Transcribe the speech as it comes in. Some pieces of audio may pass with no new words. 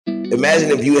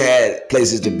Imagine if you had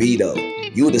places to be though.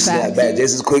 You would have snapped back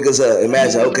just as quick as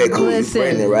imagine, okay, cool, Listen, you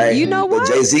pregnant, right? You know what?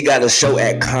 But Jay-Z got a show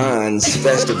at Cannes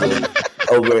Festival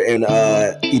over in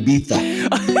Ibiza.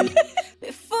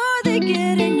 Before they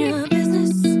get in your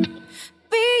business,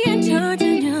 be in charge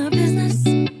of your business.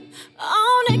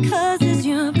 Own it 'cause it's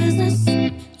your business,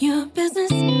 your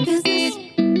business, business.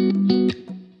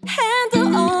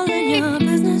 Handle all of your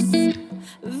business,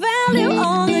 value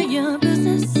all of your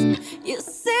business. You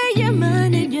say you're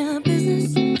minding your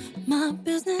business, my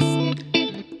business.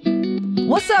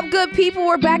 What's up, good people?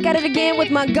 We're back at it again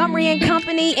with Montgomery and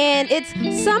Company, and it's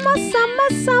summertime.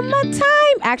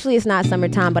 Actually, it's not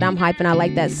summertime, but I'm hyping. I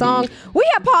like that song. We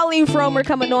have Pauline Frommer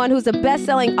coming on, who's a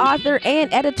best-selling author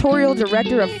and editorial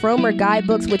director of Frommer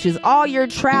Guidebooks, which is all your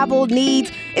travel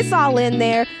needs. It's all in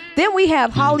there. Then we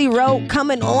have Holly Rowe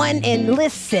coming on, and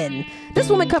listen, this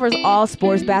woman covers all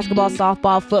sports, basketball,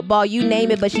 softball, football, you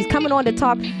name it, but she's coming on to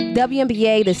talk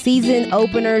WNBA, the season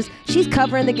openers. She's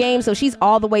covering the game, so she's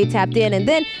all the way tapped in. And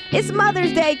then it's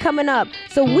Mother's Day coming up.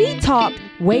 So we talked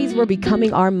ways we're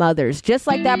becoming our mothers, just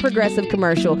like that Progressive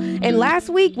commercial. And last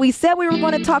week, we said we were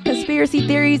going to talk conspiracy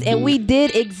theories, and we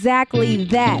did exactly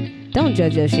that. Don't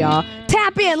judge us, y'all.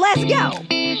 Tap in. Let's go.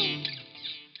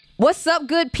 What's up,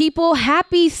 good people?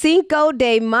 Happy Cinco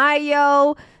de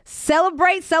Mayo.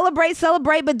 Celebrate,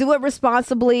 but do it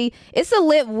responsibly. It's a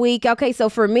lit week. Okay, so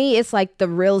for me, it's like the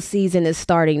real season is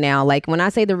starting now. Like when I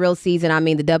say the real season, I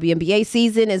mean the WNBA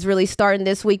season is really starting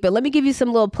this week. But let me give you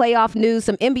some little playoff news,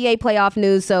 some NBA playoff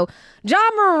news. So Ja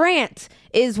Morant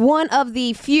is one of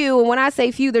the few, and when I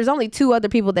say few, there's only two other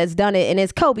people that's done it, and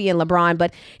it's Kobe and LeBron,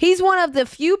 but he's one of the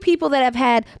few people that have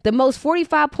had the most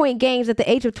 45-point games at the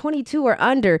age of 22 or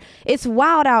under. It's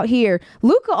wild out here.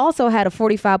 Luka also had a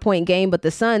 45-point game, but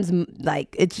the Suns,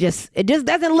 like, it just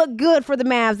doesn't look good for the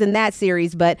Mavs in that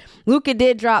series, but Luka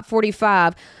did drop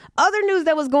 45. Other news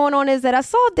that was going on is that I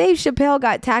saw Dave Chappelle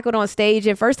got tackled on stage.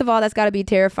 And first of all, that's got to be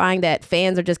terrifying that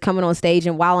fans are just coming on stage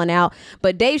and wilding out.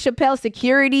 But Dave Chappelle's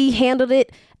security handled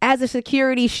it as a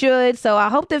security should. So I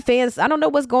hope that fans, I don't know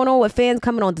what's going on with fans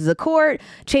coming onto the court,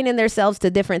 chaining themselves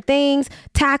to different things,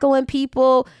 tackling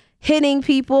people, hitting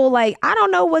people. Like, I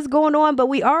don't know what's going on, but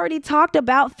we already talked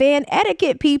about fan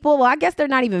etiquette, people. Well, I guess they're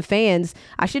not even fans.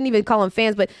 I shouldn't even call them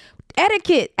fans, but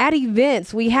etiquette at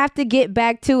events. We have to get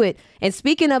back to it. And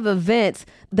speaking of events,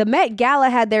 the Met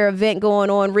Gala had their event going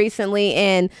on recently,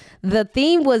 and the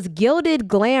theme was Gilded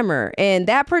Glamour. And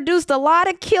that produced a lot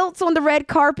of kilts on the red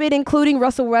carpet, including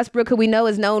Russell Westbrook, who we know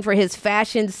is known for his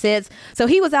fashion sense. So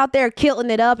he was out there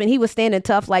kilting it up, and he was standing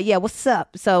tough like, yeah, what's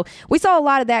up? So we saw a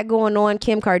lot of that going on.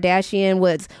 Kim Kardashian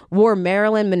wore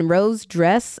Marilyn Monroe's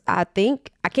dress, I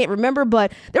think. I can't remember,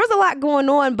 but there was a lot going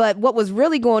on. But what was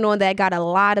really going on that got a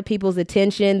lot of people's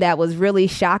attention, that was really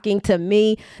shocking to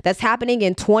me, that's happening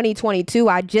in 2022.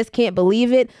 I just can't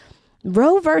believe it.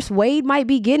 Roe versus Wade might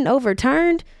be getting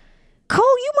overturned. Cole,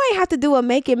 you might have to do a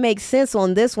make it make sense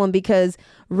on this one, because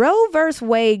Roe versus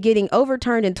Wade getting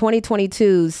overturned in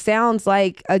 2022 sounds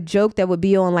like a joke that would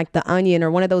be on like The Onion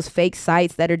or one of those fake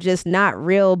sites that are just not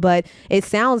real, but it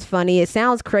sounds funny. It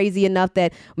sounds crazy enough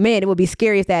that, man, it would be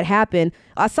scary if that happened.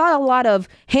 I saw a lot of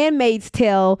Handmaid's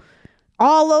Tale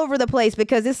all over the place,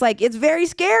 because it's like, it's very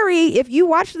scary. If you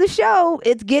watch the show,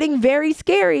 it's getting very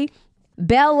scary.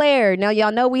 Bel-Air. Now,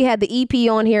 y'all know we had the EP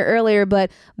on here earlier,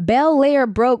 but Bel-Air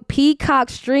broke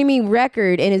Peacock's streaming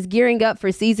record and is gearing up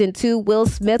for season 2. Will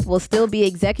Smith will still be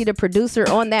executive producer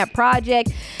on that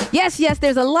project. Yes,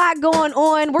 there's a lot going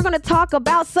on. We're going to talk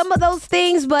about some of those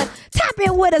things, but tap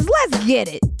in with us. Let's get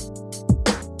it.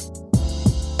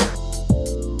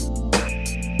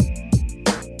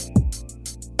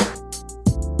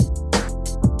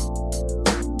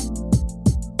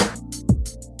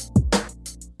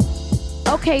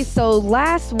 Okay, so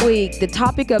last week, the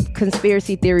topic of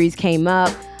conspiracy theories came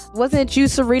up. Wasn't it you,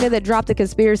 Serena, that dropped the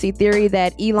conspiracy theory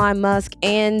that Elon Musk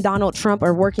and Donald Trump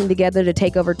are working together to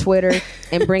take over Twitter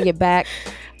and bring it back?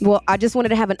 Well, I just wanted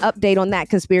to have an update on that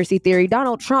conspiracy theory.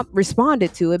 Donald Trump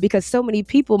responded to it because so many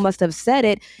people must have said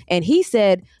it. And he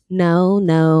said,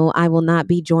 no, I will not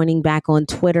be joining back on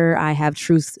Twitter. I have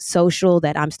Truth Social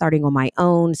that I'm starting on my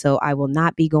own, so I will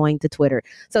not be going to Twitter.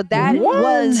 So that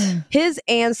was his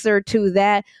answer to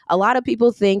that. A lot of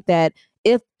people think that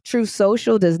if Truth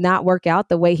Social does not work out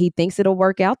the way he thinks it'll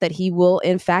work out, that he will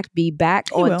in fact be back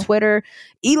on Twitter.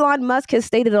 Elon Musk has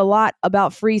stated a lot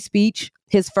about free speech.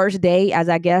 His first day, as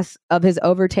I guess, of his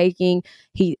overtaking,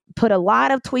 he put a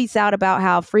lot of tweets out about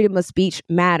how freedom of speech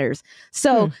matters.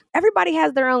 So everybody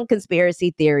has their own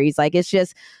conspiracy theories. Like, it's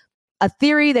just, a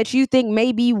theory that you think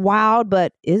may be wild,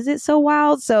 but is it so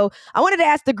wild? So I wanted to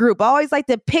ask the group. I always like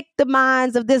to pick the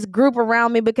minds of this group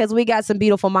around me because we got some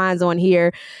beautiful minds on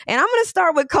here. And I'm going to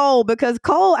start with Cole because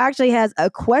Cole actually has a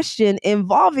question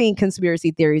involving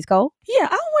conspiracy theories. Cole? Yeah,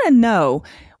 I want to know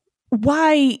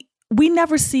why we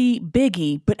never see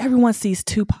Biggie, but everyone sees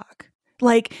Tupac.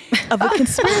 Like, of a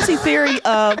conspiracy theory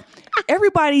of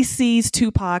everybody sees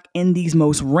Tupac in these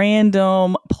most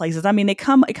random places. I mean, it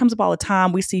comes up all the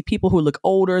time. We see people who look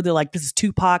older. They're like, this is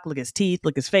Tupac. Look at his teeth,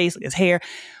 look at his face, look at his hair.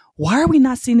 Why are we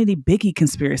not seeing any Biggie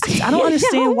conspiracies? I don't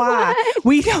understand why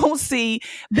we don't see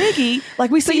Biggie like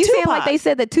we see you Tupac. saying like they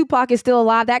said that Tupac is still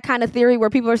alive, that kind of theory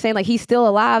where people are saying like he's still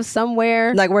alive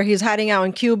somewhere? Like where he's hiding out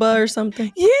in Cuba or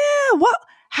something? Yeah, what?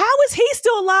 How is he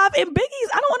still alive and Biggie's?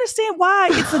 I don't understand why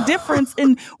it's a difference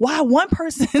in why one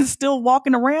person is still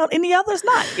walking around and the other's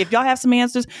not. If y'all have some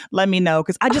answers, let me know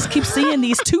because I just keep seeing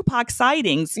these Tupac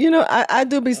sightings. You know, I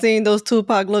do be seeing those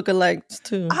Tupac lookalikes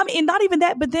too. I mean, not even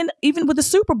that, but then even with the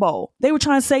Super Bowl, they were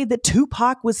trying to say that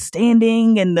Tupac was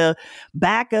standing in the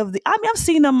back of the. I mean, I've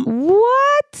seen them.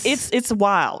 What? It's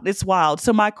wild. It's wild.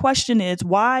 So my question is,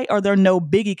 why are there no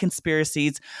Biggie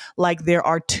conspiracies like there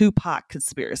are Tupac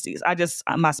conspiracies?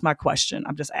 That's my question.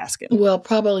 I'm just asking. Well,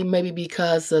 probably maybe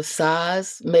because of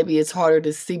size. Maybe it's harder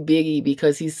to see Biggie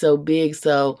because he's so big,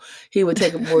 so he would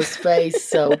take up more space.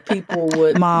 So people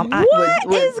would. Mom,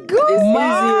 what is good? It's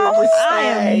Mom, easier to say. I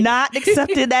am not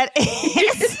accepting that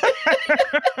answer.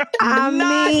 I'm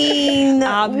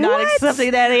not accepting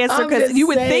that answer because you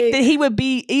would think that he would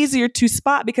be easier to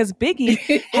spot because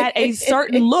Biggie had a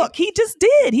certain look. He just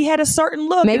did. He had a certain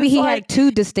look. Maybe he had too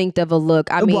distinct of a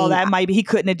look. I mean, well, that might be. He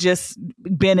couldn't have just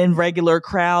been in regular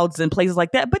crowds and places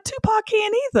like that. But Tupac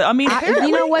can't either. I mean,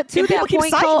 you know what? To that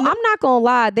point, Cole, I'm not gonna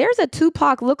lie. There's a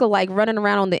Tupac lookalike running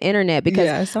around on the internet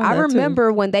because I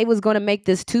remember when they was going to make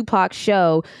this Tupac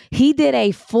show, he did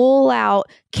a full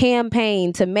out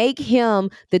campaign to make him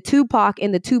the Tupac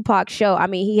in the Tupac show. I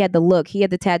mean, he had the look, he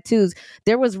had the tattoos.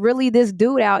 There was really this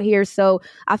dude out here. So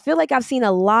I feel like I've seen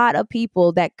a lot of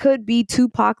people that could be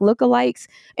Tupac lookalikes.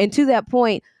 And to that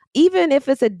point, even if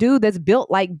it's a dude that's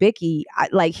built like Biggie,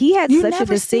 like he had such a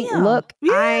distinct look.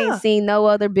 Yeah. I ain't seen no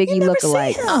other Biggie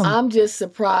lookalike. I'm just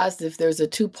surprised if there's a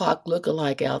Tupac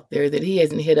lookalike out there that he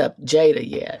hasn't hit up Jada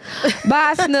yet.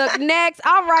 Bye, Snook. Next.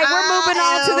 All right, we're moving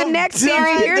on to the next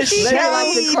theory. Here she is.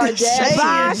 Like the Kardashians.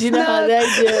 Bye, you know how they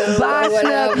do. Bye,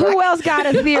 Snook. Who else got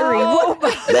a theory?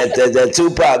 That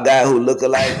Tupac guy who looked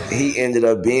alike, he ended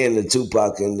up being the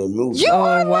Tupac in the movie.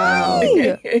 Wow.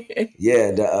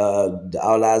 Yeah, the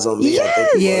All Eyes on Me. Yes. I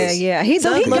think it was. Yeah. He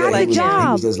got the job.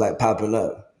 He was just like popping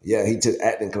up. Yeah, he took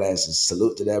acting classes.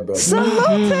 Salute to that brother. Salute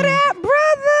to that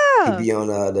brother. He be on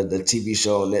the TV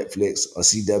show on Netflix or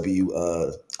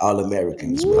CW, All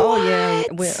Americans. Oh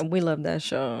yeah, we love that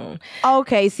show.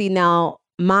 Okay, see now.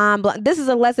 This is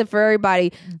a lesson for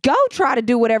everybody. Go try to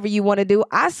do whatever you want to do.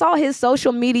 I saw his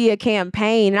social media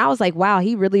campaign and I was like, wow,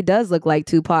 he really does look like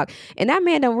Tupac. And that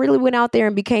man done really went out there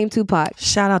and became Tupac.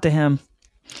 Shout out to him.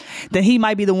 Then he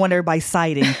might be the one everybody's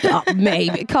citing.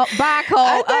 Maybe. Bye,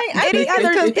 Cole. Any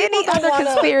other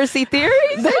conspiracy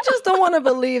theories? They just don't want to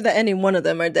believe that any one of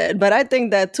them are dead. But I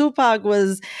think that Tupac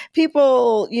was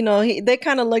people, you know, they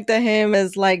kind of looked at him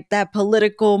as like that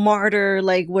political martyr,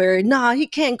 like where, he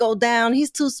can't go down.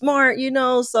 He's too smart, you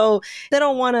know, so they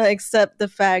don't want to accept the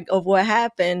fact of what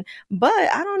happened. But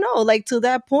I don't know, like to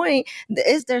that point,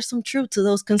 is there some truth to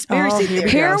those conspiracy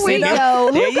theories? Here we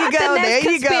go. Who got the next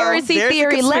conspiracy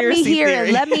theory? Let me hear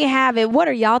it. Let me have it. What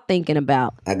are y'all thinking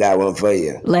about? I got one for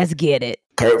you. Let's get it.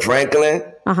 Kirk Franklin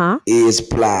is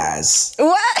Plies.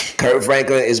 What? Kirk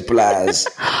Franklin is Plies.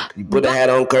 You put a hat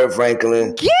on Kirk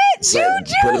Franklin.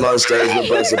 Put him on stage with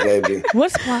Buster, baby.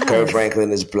 What's Plies? Kirk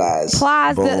Franklin is Plies.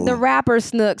 Plies, the rapper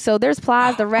Snook. So there's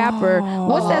Plies, the rapper.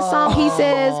 What's that song he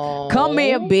says? Come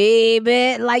here,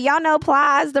 baby. Like, y'all know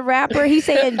Plies, the rapper. He's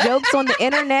saying jokes on the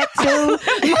internet, too.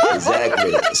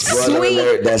 Exactly.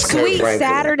 That's Kirk Sweet Franklin.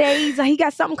 Saturdays. He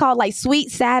got something called, like,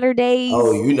 Sweet Saturdays.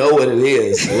 Oh, you know what it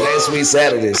is. It ain't Sweet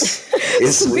Saturdays.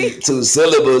 It's sweet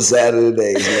 2-syllable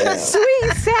Saturdays now.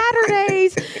 Sweet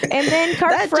Saturdays. And then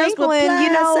Kirk Franklin,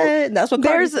 you know, that's what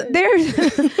there's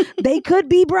they could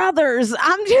be brothers.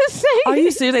 I'm just saying. Are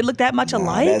you serious? They look that much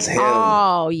alike? That's him.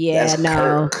 Oh, yeah, that's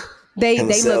no. Kirk. They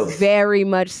look very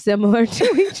much similar to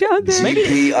each other.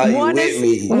 GP, are you one with is,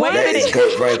 me? That is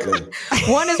Kirk Franklin.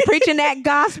 One is preaching that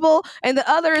gospel, and the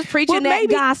other is preaching that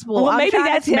gospel. Well,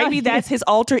 maybe that's his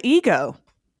alter ego.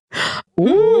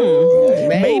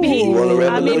 Maybe You want a I mean,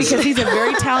 revolution? because he's a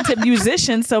very talented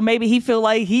musician, so maybe he feel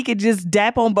like he could just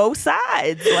dap on both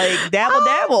sides, like dabble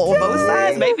on both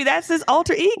sides. Maybe that's his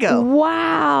alter ego.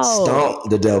 Wow. Stomp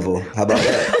the devil. How about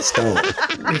that? Stomp.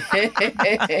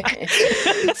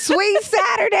 Sweet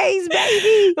Saturdays,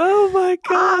 baby. Oh my I'm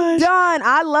gosh! done.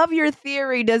 I love your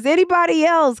theory. Does anybody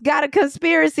else got a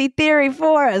conspiracy theory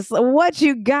for us? What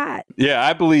you got? Yeah,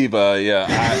 I believe.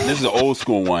 This is an old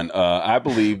school one. I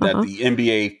believe that the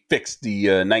NBA fixed the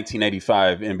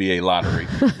 1985 NBA lottery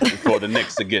for the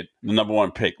Knicks to get the number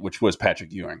one pick, which was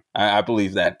Patrick Ewing. I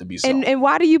believe that to be so. And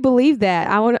why do you believe that?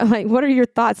 I want what are your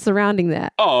thoughts surrounding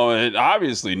that? And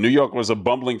obviously, New York was a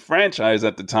bumbling franchise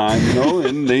at the time,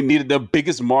 and they needed the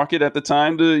biggest market at the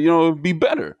time to, be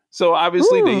better. So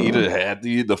obviously, they either had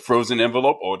the frozen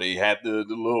envelope or they had the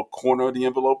little corner of the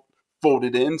envelope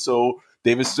folded in. So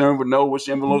David Stern would know which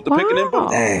envelope to pick and then boom.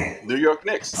 Dang. New York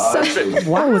Knicks.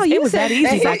 Wow, It was that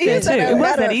easy back then too. It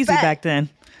was that easy back then.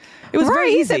 It was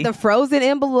very He easy. said the frozen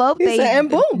envelope. He They said, and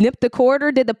boom. nipped the quarter,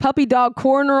 did the puppy dog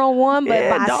corner on one. But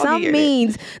Yeah, by dog some eared it.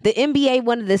 means, the NBA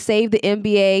wanted to save the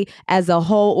NBA as a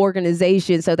whole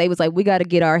organization. So they was like, we got to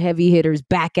get our heavy hitters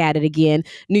back at it again.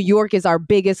 New York is our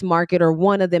biggest market, or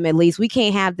one of them at least. We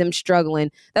can't have them struggling.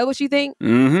 That what you think?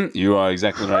 Mm-hmm. You are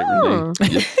exactly right, Renee.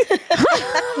 Yep.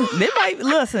 They might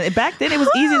listen. Back then, it was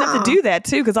easy enough to do that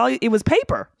too, because it was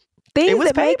paper. Things was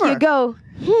that make you paper. go,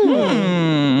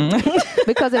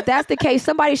 because if that's the case,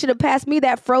 somebody should have passed me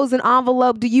that frozen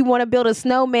envelope. Do you want to build a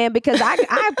snowman? Because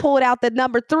I pulled out the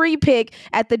number 3 pick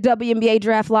at the WNBA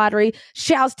draft lottery.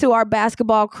 Shouts to our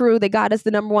basketball crew. They got us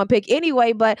the number 1 pick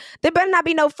anyway, but there better not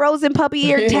be no frozen puppy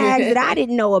ear tags that I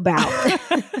didn't know about.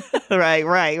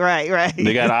 Right.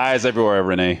 They got eyes everywhere,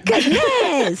 Renee.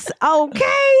 Goodness.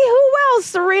 Okay. Who else?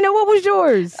 Serena, what was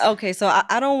yours? Okay, so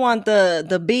I don't want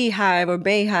the beehive or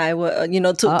bayhive,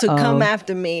 to come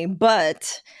after me,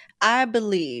 but I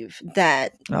believe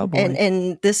that, Oh, boy.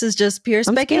 and this is just pure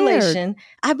I'm speculation.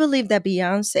 I believe that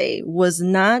Beyonce was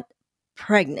not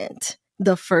pregnant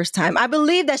the first time. I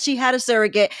believe that she had a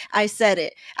surrogate. I said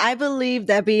it. I believe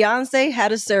that Beyonce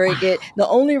had a surrogate. The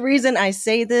only reason I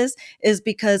say this is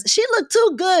because she looked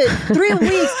too good 3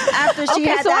 weeks after she Okay,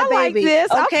 had so that I like baby. this.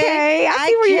 Okay, I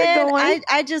see where you're going.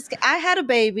 I had a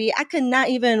baby. I could not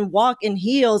even walk in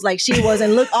heels like she was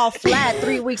and look all flat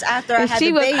 3 weeks after I had She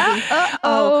the was, baby.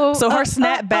 So her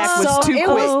snapback was too it quick.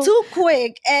 was too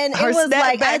quick, and Her it was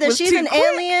like snapback either was she's too an quick.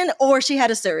 alien or she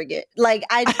had a surrogate. Like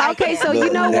I Okay, can't. so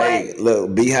you know what? Hey, look,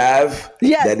 Beehive.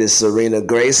 Yes. That is Serena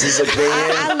Grace's opinion.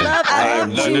 I love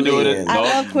Nothing to do with it. Julian. I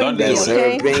love Queen nothing to do Bee, That's with it. her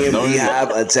okay? opinion. No, Beehive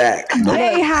attack.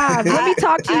 Hey, Hive, let me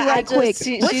talk to you I right just-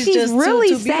 quick. What she's she's just really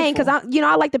too saying, because beautiful.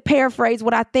 I like to paraphrase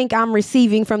what I think I'm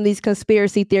receiving from these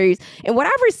conspiracy theories. And what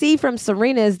I've received from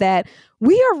Serena is that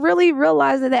we are really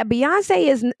realizing that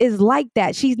Beyonce is like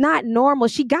that. She's not normal.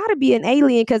 She got to be an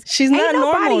alien because She's ain't not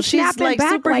nobody normal. She's snapping like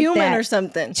back superhuman like that. or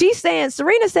something. She's saying,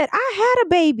 Serena said, I had a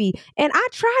baby and I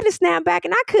tried to snap back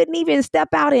and I couldn't even step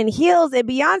out in heels. And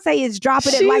Beyonce is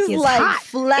dropping it like She's it's like hot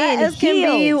flat in as can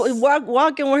heels. be,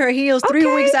 walking with her heels 3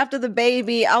 Okay. weeks after the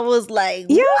baby. I was like,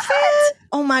 You know what? what I'm saying?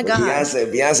 Oh my God.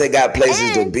 Beyonce got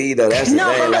places to And- be though. That's the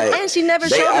No, thing. Like, and she never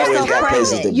they showed always herself got places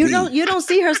pregnant. to You be. don't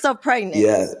see herself pregnant.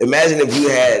 Yeah. Imagine if you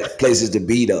had places to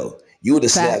be though. You would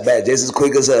have snapped back just as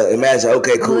quick as her. Imagine,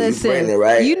 okay, cool, Listen, you pregnant,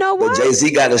 right? you know what? But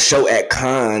Jay-Z got a show at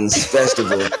Cannes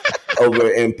Festival over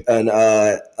in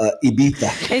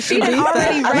Ibiza. And she done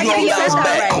already You I ready gonna you to said bounce that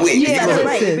back right. quick. Yeah, you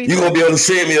right. gonna be able to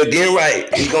see me again right.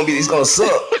 It's gonna suck.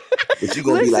 But you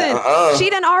gonna be like, she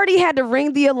done already had to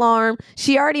ring the alarm.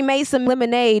 She already made some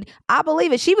lemonade. I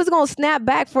believe it. She was gonna snap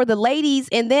back for the ladies,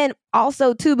 and then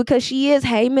also too because she is,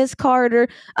 hey, Miss Carter.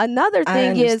 Another I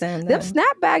thing is understand them that.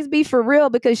 snapbacks be for real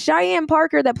because Cheyenne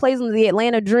Parker that plays in the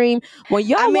Atlanta Dream. When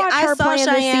y'all watch I her saw playing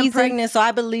this Cheyenne season, pregnant, so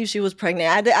I believe she was pregnant.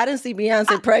 I didn't see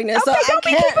Beyonce pregnant, so okay, I don't be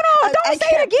can't. keeping on. Don't say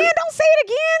it again. Don't say it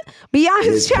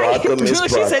again. Miss Parker, Beyonce. Miss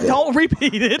She said, Parker. "Don't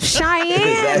repeat it."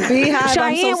 Cheyenne, Beehive, I'm so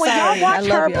Cheyenne, when sorry. y'all I watch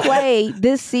love her y'all. play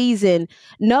this season,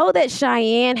 know that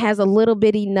Cheyenne has a little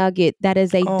bitty nugget that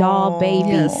is a doll baby.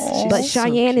 yes, But she's so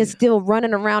Cheyenne is cute. still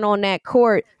running around on that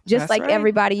court just That's like right.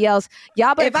 everybody else.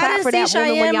 Y'all better If I clap didn't for see that woman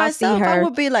when Cheyenne y'all myself, see I her.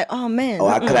 would be like, oh man. Oh,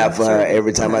 I clap for her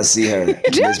every time I see her.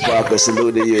 Miss Parker,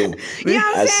 salute to you. You know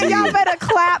what I I'm see saying? Y'all you. better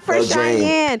clap for Go Dream.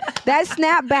 Cheyenne. That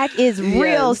snapback is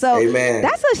real. Yes. So Amen.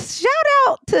 that's a shout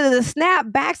out to the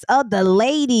snapbacks of the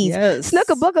ladies. Yes.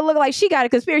 Snooker Booker look like she got a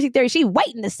conspiracy theory. She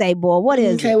waiting to say, boy, what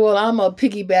is Okay, it? well, I'm going to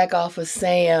piggyback off of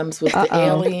Sam's with the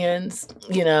Uh-oh. aliens.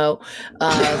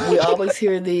 We always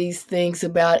hear these things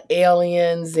about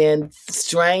aliens and and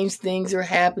strange things are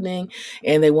happening,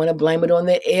 and they want to blame it on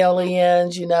the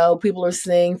aliens. People are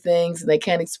seeing things and they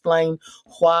can't explain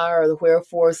why or the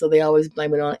wherefore, so they always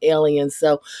blame it on aliens.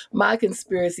 So my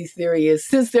conspiracy theory is,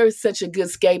 since there's such a good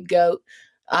scapegoat,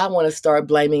 I want to start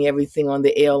blaming everything on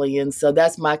the aliens. So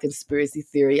that's my conspiracy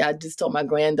theory. I just told my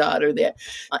granddaughter that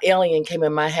an alien came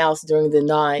in my house during the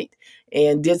night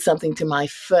and did something to my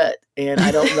foot. And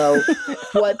I don't know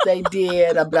what they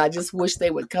did, but I just wish they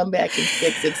would come back and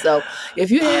fix it. So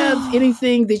if you have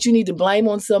anything that you need to blame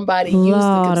on somebody, use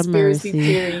the conspiracy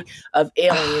theory of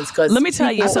aliens. Because let me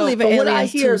tell you, from what I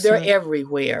hear, they're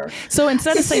everywhere. So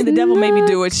instead of saying the devil made me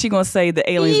do it, she's going to say the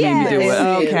aliens made me do it.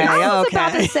 Okay, I was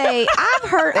about to say, I've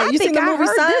heard, I think I heard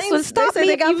this one. Stop me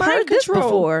if you've heard this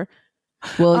before.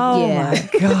 Well, my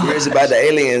God. Here's about the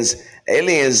aliens.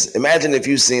 Aliens, imagine if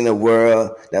you seen a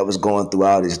world that was going through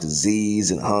all this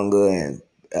disease and hunger and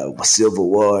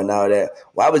civil war and all that.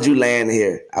 Why would you land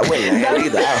here? I wouldn't land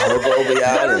either. I hover over y'all.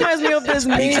 That reminds me of this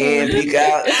meme. Peek in, peek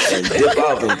out, and dip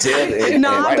off and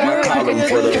write my column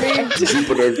for the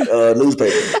Jupiter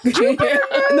newspaper.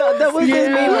 No, that was this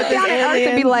meme with this Earth to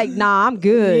alien. be like, nah, I'm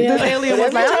good. This alien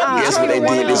was like, Guess what they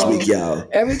did this week, y'all?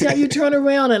 Every time you turn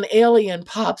around, an alien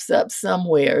pops up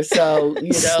somewhere. So,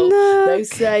 they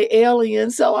say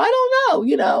alien. So I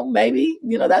don't know, maybe,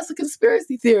 that's a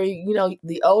conspiracy theory.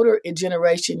 The older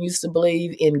generation used to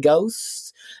believe in ghosts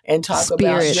and talk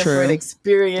about different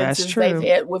experiences they've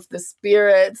had with the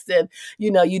spirits. And,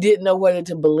 you didn't know whether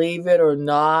to believe it or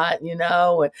not, and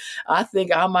I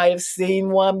think I might have seen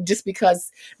one just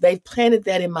because they planted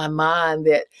that in my mind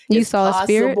that you it's saw a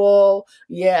spirit?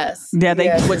 Yes.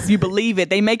 Yeah, what you believe it.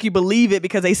 They make you believe it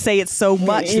because they say it so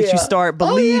much that you start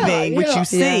believing what you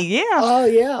see. Yeah. Oh,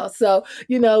 yeah. So,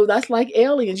 that's like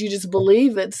aliens. You just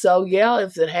believe it. So, yeah,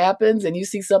 if it happens and you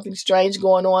see something strange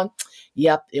going on,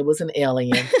 yep, it was an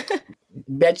alien.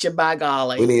 Betcha by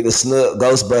golly. We need a Snook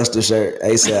Ghostbuster shirt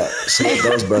ASAP. Snook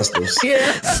Ghostbusters.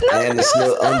 And the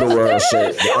Snook Underworld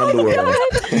shirt. The Underworld.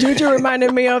 Juju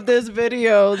reminded me of this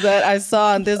video that I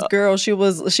saw, and this girl, she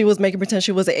was making pretend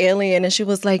she was an alien, and she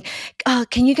was like,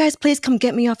 can you guys please come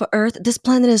get me off of Earth? This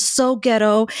planet is so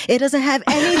ghetto. It doesn't have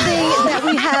anything that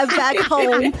we have back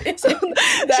home. So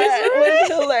that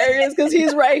was hilarious because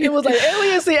he's right. He was like,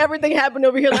 aliens see everything happen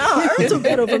over here. Like, Earth's too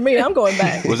ghetto for me. I'm going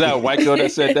back. Was that a white girl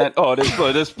that said that? Oh,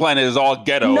 this planet is all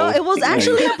ghetto. No, it was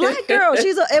actually a black girl.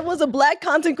 It was a black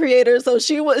content creator. So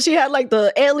she had like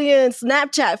the alien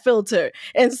Snapchat filter.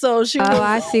 And so she was,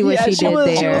 I see what she did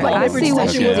there. I see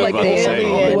what she was like the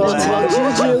alien. Well,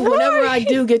 Juju, whenever I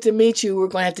do get to meet you, we're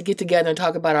going to have to get together and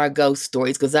talk about our ghost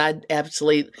stories because I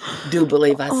absolutely do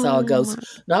believe I saw a ghost.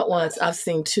 Not once. I've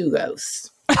seen 2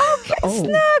 ghosts. Okay,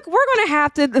 Snook, we're going to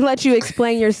have to let you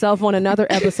explain yourself on another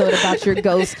episode about your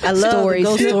ghost stories.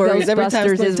 Ghost stories.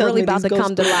 Ghostbusters is really about to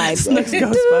come to life. Snook's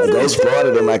Ghostbusters. Ghost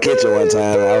farted in my kitchen one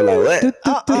time. I was like,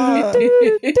 what?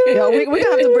 We're going to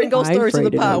have to bring ghost stories to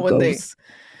the pod one day.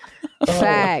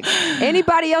 Fact.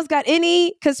 Anybody else got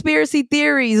any conspiracy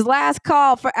theories? Last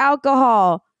call for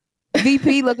alcohol.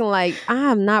 VP looking like,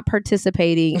 I'm not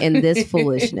participating in this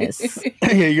foolishness.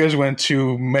 Yeah, you guys went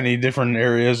to many different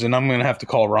areas, and I'm going to have to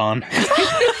call Ron. He says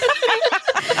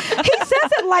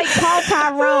it like call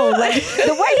Tyrone. Like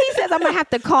the way he says I'm going to have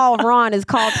to call Ron is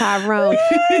call Tyrone.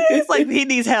 It's like he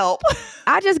needs help.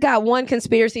 I just got one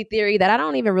conspiracy theory that I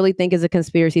don't even really think is a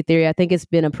conspiracy theory. I think it's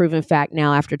been a proven fact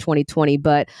now after 2020.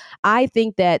 But I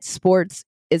think that sports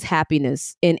is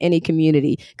happiness in any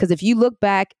community. Because if you look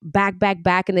back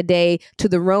in the day to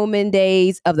the Roman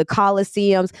days of the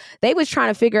Colosseums, they was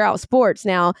trying to figure out sports.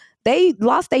 Now, they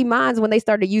lost their minds when they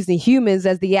started using humans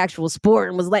as the actual sport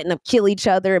and was letting them kill each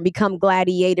other and become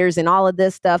gladiators and all of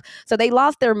this stuff. So they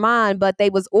lost their mind, but they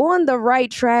was on the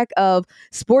right track of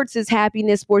sports is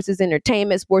happiness, sports is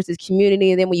entertainment, sports is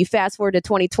community. And then when you fast forward to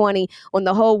 2020, when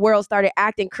the whole world started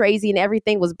acting crazy and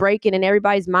everything was breaking and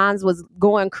everybody's minds was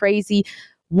going crazy,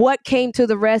 what came to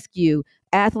the rescue?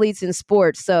 Athletes in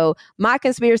sports. So my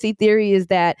conspiracy theory is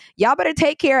that y'all better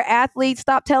take care of athletes.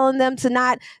 Stop telling them to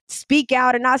not speak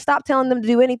out and not stop telling them to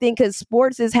do anything because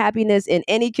sports is happiness in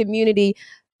any community.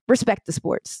 Respect the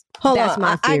sports. That's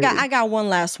my theory. I got one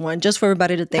last one just for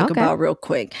everybody to think about real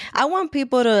quick. I want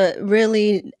people to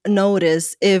really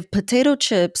notice if potato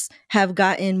chips have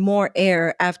gotten more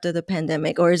air after the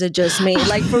pandemic, or is it just me?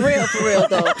 Like for real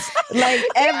though. Like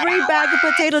every bag of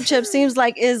potato chips seems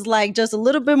like is like just a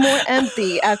little bit more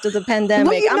empty after the pandemic.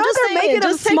 Well, I'm just saying,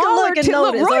 just take a look and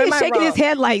notice. Roy is shaking his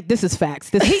head like this is facts.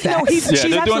 This is facts. She's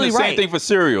they're doing the same right. thing for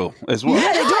cereal as well.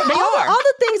 Yeah, they are. All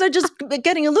the things are just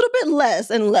getting a little bit less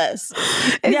and less. less.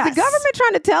 Is Yes. the government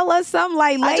trying to tell us something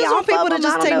like lay I just off want people of to them?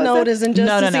 just I don't take know. notice and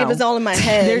just to see if it's all in my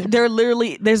head.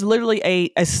 There's literally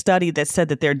a study that said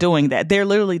that they're doing that. They're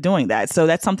literally doing that. So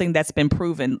that's something that's been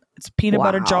proven. It's peanut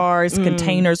butter Wow. jars,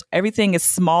 containers, everything is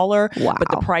smaller, Wow. but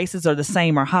the prices are the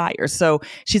same or higher. So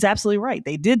she's absolutely right.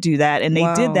 They did do that, and they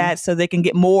Wow. did that so they can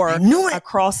get more knew it.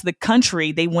 across the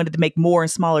country. They wanted to make more in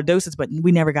smaller doses, but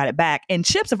we never got it back. And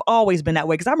chips have always been that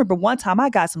way. Because I remember one time I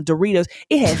got some Doritos.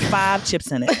 It had 5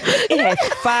 chips in it. It had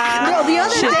 5. No, the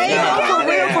other chips day, in it. for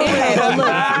real.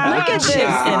 Look at chips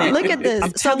in this. it. Look at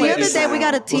this. So the other day we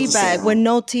got a tea bag with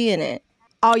no tea in it.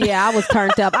 Oh yeah, I was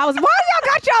turned up. Why y'all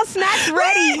got y'all snacks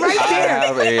ready right I there?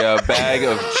 have a bag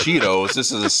of Cheetos.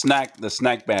 This is the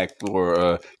snack bag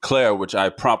for Claire, which I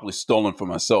promptly stolen for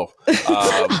myself.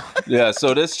 Yeah,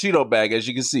 so this Cheeto bag, as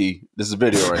you can see, this is a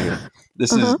video right here.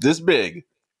 This is this big.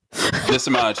 This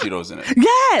amount of Cheetos in it.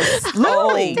 Yes,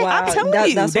 literally. Oh, wow. I'm telling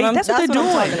you, That's that's what what they're I'm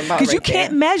doing. talking about Because you right can't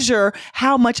there. measure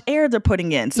how much air they're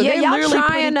putting in. So Yeah, they're y'all literally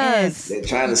trying putting us. They're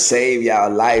trying to save y'all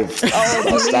life.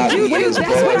 Stop eating this That's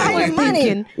what I bullshit. was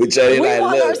thinking. We tell you We like,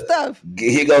 want our look, stuff.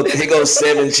 here go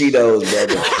 7 Cheetos,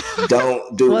 brother.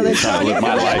 Don't do Well, this. Trying to live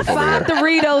my life over 5 here.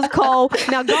 Doritos, Cole.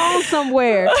 Now go on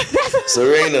somewhere.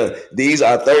 Serena, these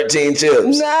are 13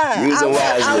 chips. Nah, Use them I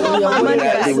wisely. want my You money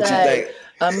gotta back. do what you think.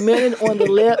 A minute on the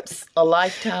lips, a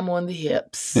lifetime on the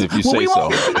hips. If you Well, say we so.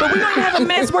 won't, but we don't even have a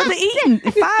minute's worth of eating.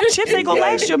 5 chips ain't gonna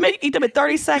last you. Maybe eat them in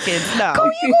 30 seconds. No. Oh,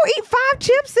 you gonna eat 5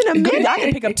 chips in a minute? I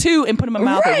can pick up 2 and put them in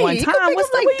my mouth at Right, one you time. can pick What's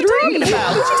up like what are you 3. talking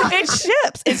about? What you talking- It's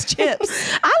chips. It's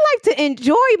chips. I like to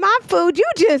enjoy my food. You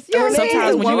just, you know what I'm saying?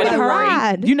 Sometimes when you're in a Walk hurry,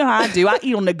 ride. you know how I do. I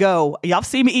eat on the go. Y'all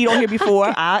seen me eat on here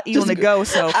before. I eat on the go.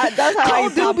 So That's how I Cole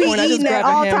eat do be popcorn. I just eating at grab a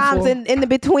all handful. times in the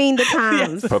between the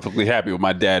times. Perfectly happy with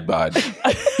my dad bod.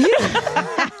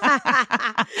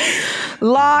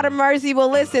 Lord of mercy. Well,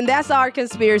 listen, that's our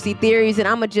conspiracy theories, and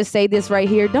I'm gonna just say this right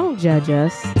here: don't judge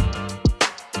us.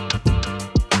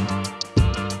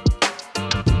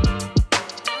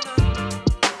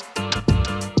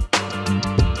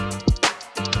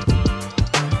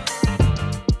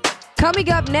 Coming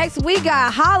up next, we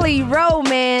got Holly Rowe,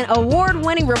 man,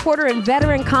 award-winning reporter and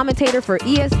veteran commentator for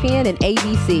ESPN and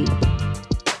ABC.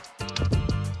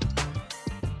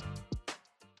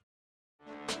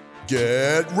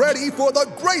 Get ready for the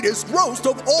greatest roast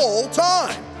of all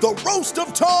time, the Roast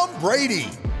of Tom Brady,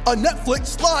 a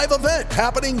Netflix live event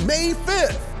happening May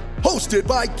 5th. Hosted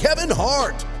by Kevin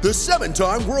Hart, the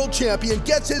 7-time world champion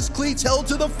gets his cleats held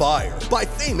to the fire by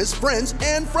famous friends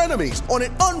and frenemies on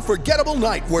an unforgettable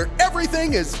night where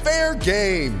everything is fair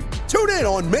game. Tune in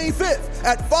on May 5th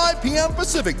at 5 p.m.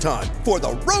 Pacific time for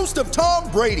the Roast of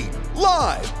Tom Brady,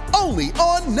 live only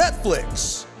on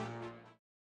Netflix.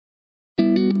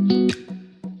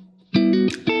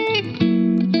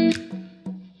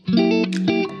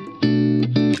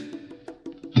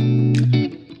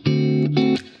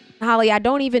 Holly, I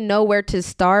don't even know where to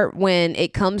start when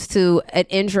it comes to an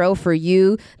intro for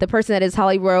you, the person that is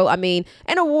Holly Rowe. I mean,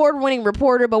 an award-winning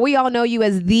reporter, but we all know you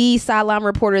as the sideline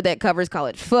reporter that covers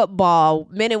college football,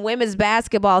 men and women's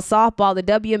basketball, softball, the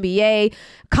WNBA,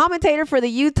 commentator for the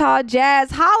Utah Jazz.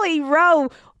 Holly Rowe,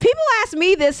 people ask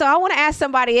me this, so I want to ask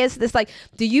somebody else this. Like,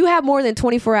 do you have more than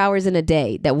 24 hours in a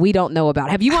day that we don't know about?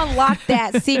 Have you unlocked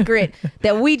that secret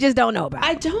that we just don't know about?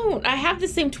 I don't. I have the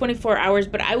same 24 hours,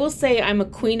 but I will say I'm a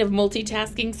queen of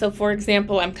multitasking. So, for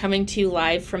example, I'm coming to you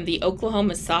live from the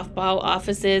Oklahoma softball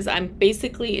offices. I'm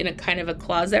basically in a kind of a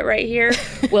closet right here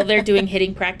while they're doing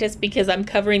hitting practice because I'm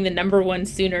covering the #1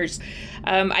 Sooners.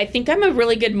 I think I'm a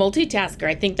really good multitasker.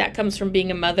 I think that comes from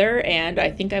being a mother, and I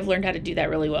think I've learned how to do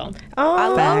that really well. Oh, I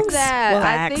love Facts. that. Well, I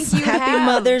facts. think you Happy have.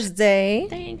 Mother's Day.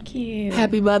 Thank you.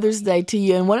 Happy Mother's Day to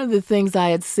you. And one of the things I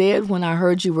had said when I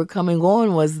heard you were coming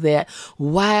on was that,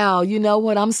 wow, you know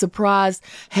what? I'm surprised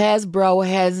Hasbro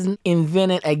hasn't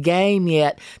invented a game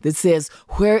yet that says,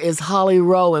 where is Holly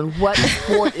Rowe and what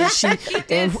sport is she?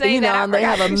 And, say you know, that. I and they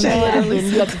have a map and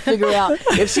you have to figure out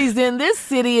if she's in this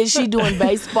city, is she doing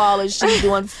baseball? Is she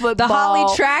doing football? The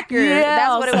Holly Tracker. Yeah,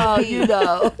 That's what it would so, be. you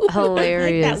know.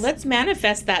 Hilarious. I like that. Let's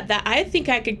manifest that. I think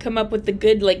I could come up with the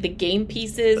good, like the game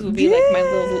pieces would be like my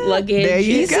little luggage. There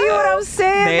you You see what I'm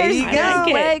saying? There There's you go. there's I like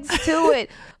it. legs to it.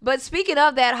 But speaking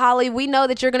of that, Holly, we know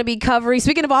that you're going to be covering,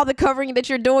 speaking of all the covering that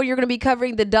you're doing, you're going to be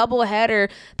covering the doubleheader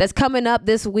that's coming up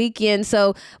this weekend.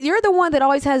 So you're the one that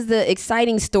always has the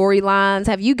exciting storylines.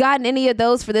 Have you gotten any of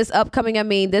those for this upcoming? I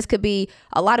mean, this could be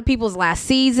a lot of people's last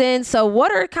season. So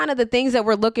what are kind of the things that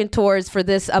we're looking towards for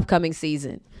this upcoming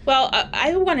season? Well,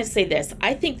 I want to say this.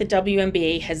 I think the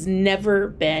WNBA has never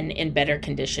been in better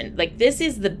condition. Like, this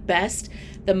is the best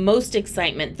the most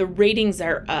excitement. The ratings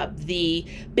are up. The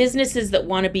businesses that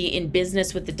want to be in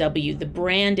business with the W, the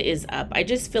brand is up. I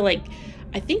just feel like,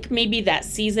 I think maybe that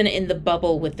season in the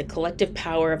bubble with the collective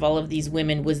power of all of these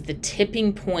women was the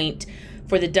tipping point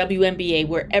for the WNBA,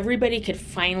 where everybody could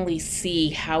finally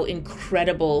see how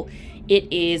incredible it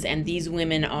is and these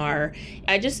women are.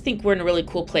 I just think we're in a really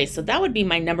cool place. So that would be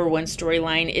my number one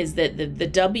storyline, is that the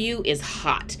W is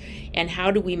hot. And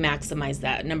how do we maximize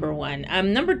that? Number one.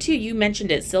 Number two, you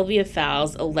mentioned it, Sylvia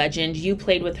Fowles, a legend. You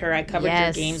played with her. I covered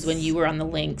your games when you were on the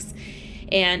Lynx.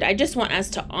 And I just want us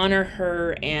to honor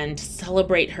her and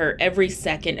celebrate her every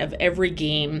second of every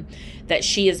game that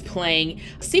she is playing.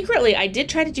 Secretly, I did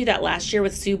try to do that last year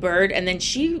with Sue Bird, and then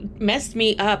she messed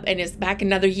me up and is back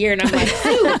another year. And I'm like,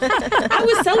 Sue, I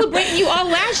was celebrating you all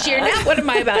last year. Now what am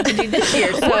I about to do this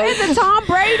year? So, where's the Tom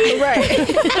Brady? Right.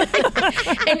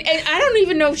 and I don't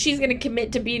even know if she's going to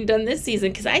commit to being done this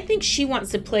season, because I think she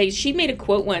wants to play. She made a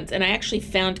quote once, and I actually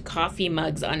found coffee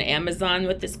mugs on Amazon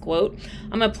with this quote.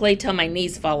 I'm going to play till my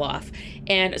knees fall off.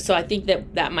 And so I think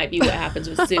that might be what happens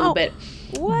with Sue. But,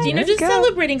 just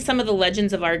celebrating some of the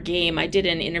legends of our game. I did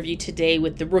an interview today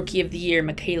with the Rookie of the Year,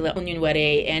 Michaela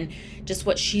Onyenwere, and just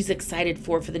what she's excited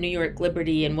for the New York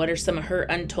Liberty and what are some of her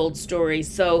untold stories.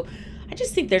 So I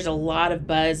just think there's a lot of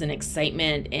buzz and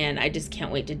excitement, and I just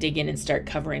can't wait to dig in and start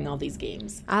covering all these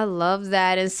games. I love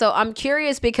that. And so I'm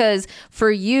curious, because for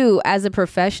you as a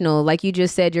professional, like you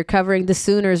just said, you're covering the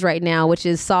Sooners right now, which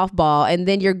is softball, and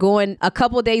then you're going a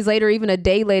couple days later, even a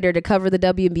day later, to cover the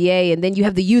WNBA, and then you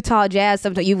have the Utah Jazz.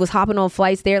 Sometimes you was hopping on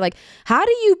flights there. Like, how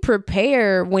do you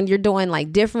prepare when you're doing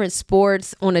like different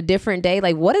sports on a different day?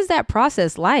 Like, what is that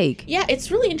process like? Yeah,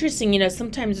 it's really interesting.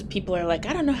 Sometimes people are like,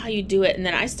 I don't know how you do it. And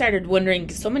then I started wondering,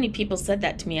 so many people said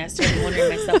that to me. I started wondering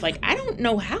myself, like, I don't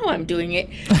know how I'm doing it.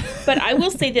 But I will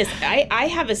say this, I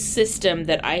have a system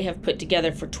that I have put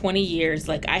together for 20 years.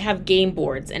 Like, I have game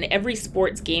boards, and every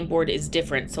sports game board is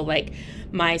different. So like,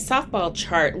 my softball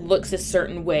chart looks a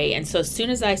certain way, and so as soon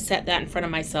as I set that in front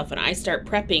of myself and I start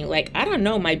prepping, like, I don't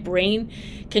know, my brain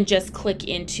can just click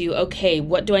into, okay,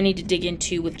 what do I need to dig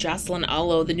into with Jocelyn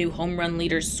Allo, the new home run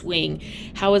leader's swing?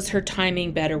 How is her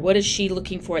timing better? What is she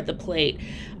looking for at the plate?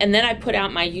 And then I put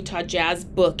out my Utah Jazz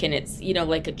book, and it's,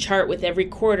 like a chart with every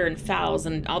quarter and fouls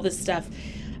and all this stuff.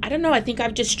 I don't know, I think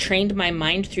I've just trained my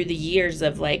mind through the years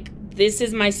of like, this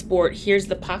is my sport, here's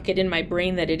the pocket in my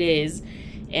brain that it is,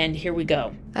 and here we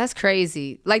go. That's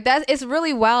crazy. Like, it's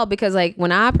really wild, because like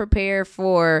when I prepare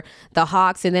for the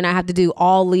Hawks and then I have to do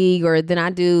all league, or then I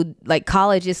do like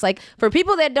college, it's like, for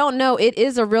people that don't know, it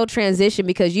is a real transition,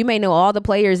 because you may know all the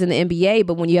players in the NBA,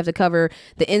 but when you have to cover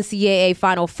the NCAA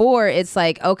Final Four, it's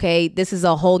like, okay, this is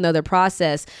a whole nother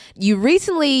process. You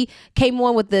recently came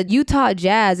on with the Utah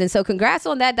Jazz, and so congrats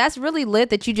on that. That's really lit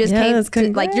that you just came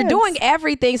to, like, you're doing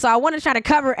everything. So I want to try to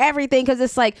cover everything, because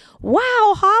it's like, wow,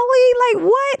 Holly,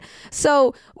 like what?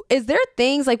 So is there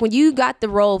things like, when you got the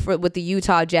role with the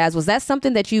Utah Jazz, was that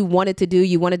something that you wanted to do?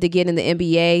 You wanted to get in the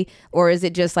NBA, or is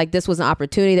it just like this was an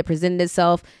opportunity that presented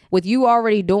itself? With you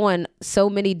already doing so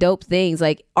many dope things,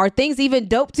 like, are things even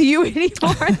dope to you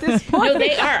anymore at this point? No,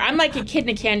 they are. I'm like a kid in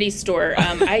a candy store.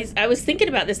 I was thinking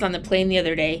about this on the plane the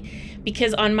other day,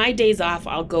 because on my days off,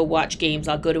 I'll go watch games.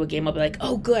 I'll go to a game. I'll be like,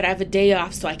 oh, good, I have a day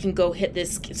off, so I can go hit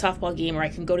this softball game, or I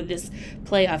can go to this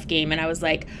playoff game. And I was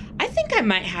like, I think I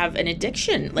might have an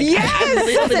addiction. Like, I'm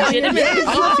legitimately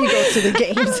off. You go to the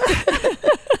games.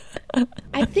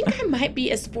 I think I might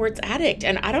be a sports addict,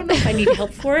 and I don't know if I need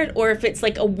help for it, or if it's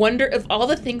like a wonder of all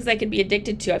the things I could be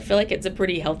addicted to. I feel like it's a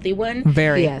pretty healthy one.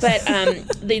 Very. Yes. But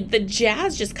the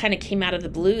Jazz just kind of came out of the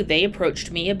blue. They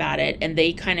approached me about it, and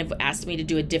they kind of asked me to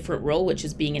do a different role, which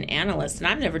is being an analyst, and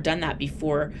I've never done that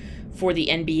before for the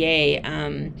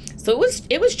NBA. So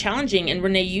it was challenging, and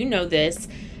Renee, you know this.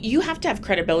 You have to have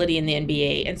credibility in the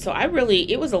NBA. And so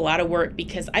it was a lot of work,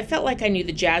 because I felt like I knew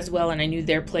the Jazz well and I knew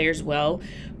their players well,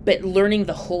 but learning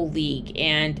the whole league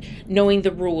and knowing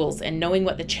the rules and knowing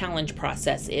what the challenge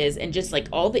process is and just like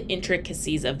all the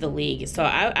intricacies of the league. So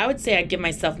I would say I'd give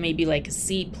myself maybe like a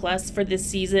C+ for this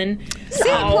season. C+?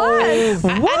 What?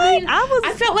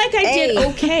 I felt like I did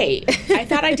okay. I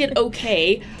thought I did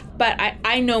okay. But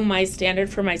I know my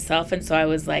standard for myself, and so I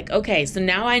was like, okay, so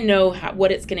now I know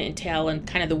what it's going to entail and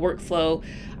kind of the workflow.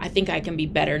 I think I can be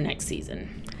better next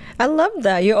season. I love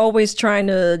that. You're always trying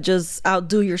to just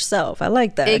outdo yourself. I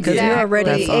like that. Because Exactly. you're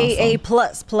already That's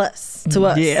awesome. A+ to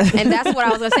us. Yeah. And that's what I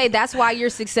was going to say. That's why you're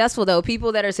successful, though.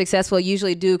 People that are successful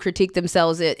usually do critique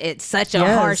themselves at such a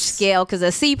harsh scale, because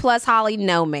a C+, Holly,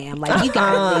 no, ma'am. Like, you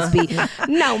got to at least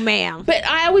be, no, ma'am. But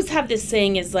I always have this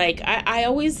saying is like, I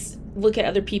always look at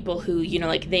other people who,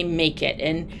 like, they make it.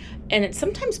 And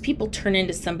sometimes people turn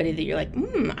into somebody that you're like,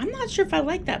 I'm not sure if I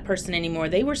like that person anymore.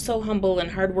 They were so humble and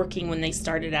hardworking when they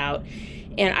started out.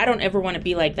 And I don't ever want to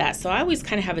be like that. So I always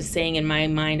kind of have a saying in my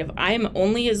mind of, I am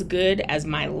only as good as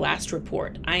my last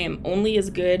report. I am only as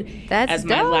good as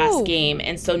my last game.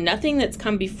 And so nothing that's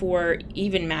come before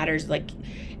even matters.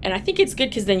 And I think it's good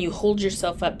because then you hold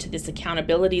yourself up to this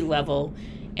accountability level,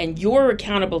 and you're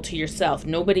accountable to yourself,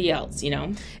 nobody else,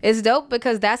 It's dope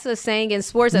because that's a saying in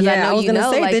sports, as I know I was gonna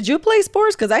say, did you play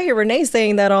sports? Because I hear Renee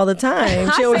saying that all the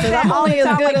time. She always says, I'm only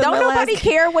as good as don't my nobody last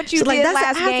care what you did that's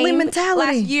last an athlete game,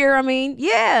 mentality. last year. I mean,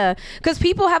 yeah, because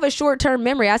people have a short-term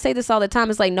memory. I say this all the time.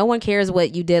 It's like no one cares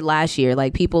what you did last year.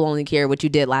 Like people only care what you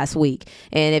did last week.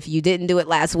 And if you didn't do it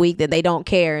last week, then they don't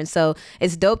care. And so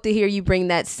it's dope to hear you bring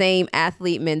that same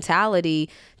athlete mentality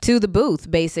to the booth,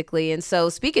 basically. And so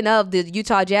speaking of the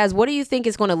Utah Jazz, what do you think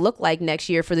is going to look like next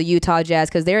year for the Utah Jazz?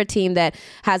 Because they're a team that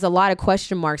has a lot of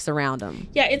question marks around them.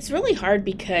 Yeah, it's really hard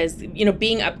because,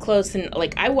 being up close and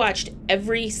I watched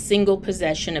every single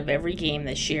possession of every game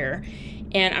this year.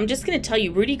 And I'm just going to tell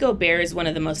you, Rudy Gobert is one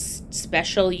of the most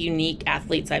special, unique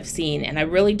athletes I've seen. And I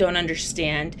really don't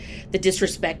understand the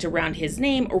disrespect around his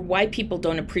name or why people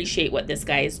don't appreciate what this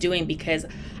guy is doing, because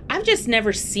I've just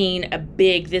never seen a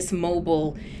big, this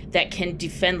mobile, that can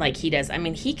defend like he does. I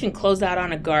mean, he can close out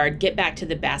on a guard, get back to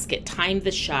the basket, time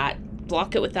the shot,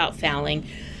 block it without fouling.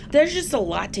 There's just a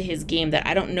lot to his game that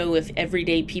I don't know if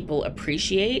everyday people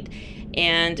appreciate.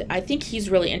 And I think he's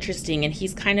really interesting, and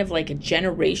he's kind of like a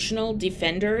generational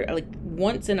defender, like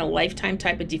once in a lifetime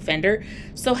type of defender.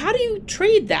 So how do you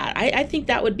trade that? I think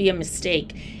that would be a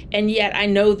mistake. And yet I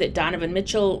know that Donovan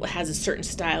Mitchell has a certain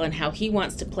style and how he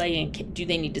wants to play, and do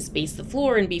they need to space the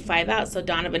floor and be 5 out so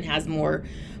Donovan has more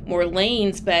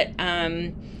lanes. But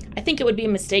I think it would be a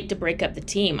mistake to break up the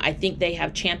team. I think they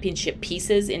have championship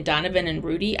pieces in Donovan and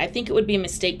Rudy. I think it would be a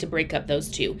mistake to break up those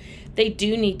two. They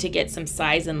do need to get some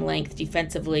size and length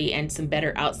defensively and some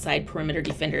better outside perimeter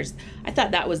defenders. I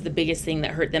thought that was the biggest thing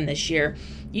that hurt them this year.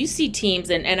 You see teams,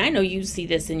 and I know you see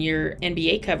this in your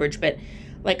NBA coverage, but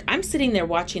I'm sitting there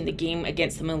watching the game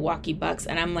against the Milwaukee Bucks,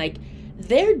 and I'm like,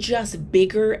 they're just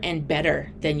bigger and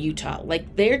better than Utah.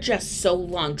 They're just so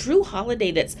long. Drew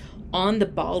Holiday, that's on the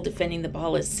ball, defending the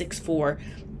ball, is 6'4",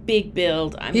 big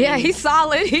build. I mean, yeah, he's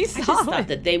solid. He's I solid. just thought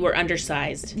that they were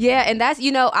undersized. Yeah, and that's,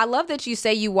 I love that you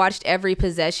say you watched every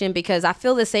possession, because I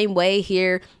feel the same way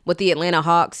here with the Atlanta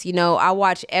Hawks. I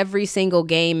watch every single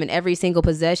game and every single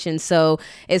possession. So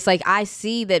it's like I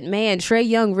see that, man, Trae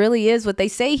Young really is what they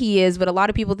say he is, but a lot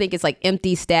of people think it's like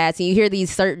empty stats, and you hear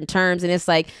these certain terms, and it's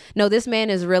like, no, this man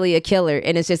is really a killer.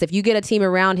 And it's just, if you get a team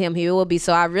around him, he will be.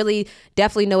 So I really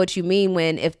definitely know what you mean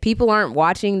when, if people aren't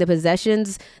watching the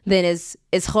possessions, then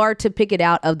it's hard to pick it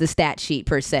out of the stat sheet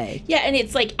per se. Yeah, and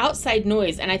it's like outside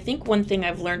noise. And I think one thing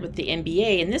I've learned with the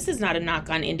NBA, and this is not a knock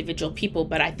on individual people,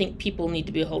 but I think people need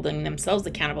to be holding themselves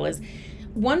accountable, is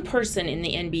one person in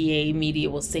the NBA media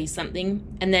will say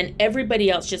something, and then everybody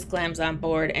else just glams on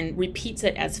board and repeats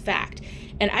it as fact.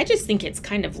 And I just think it's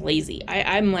kind of lazy.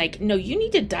 I'm like, no, you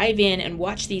need to dive in and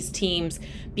watch these teams,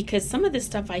 because some of the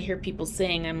stuff I hear people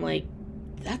saying, I'm like,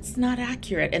 that's not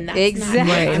accurate, and that's exactly. not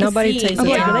Right. Nobody takes it.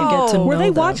 the time to get to know Were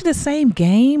they them. watching the same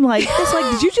game? It's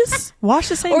like, did you just watch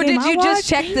the same Or game did you I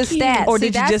just watched? check the stats? Or See,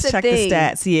 did you that's just check thing. the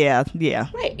stats? Yeah.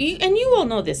 Right. And you all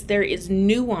know this. There is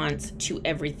nuance to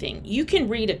everything. You can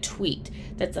read a tweet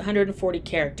that's 140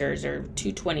 characters or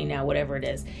 220 now, whatever it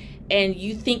is, and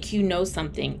you think you know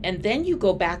something, and then you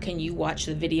go back and you watch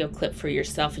the video clip for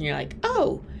yourself, and you're like,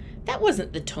 oh, that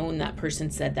wasn't the tone that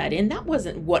person said that in. That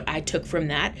wasn't what I took from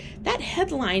that. That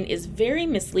headline is very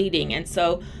misleading. And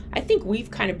so I think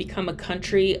we've kind of become a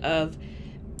country of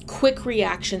quick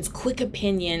reactions, quick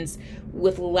opinions,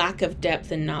 with lack of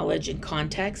depth and knowledge and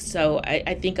context. So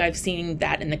I think I've seen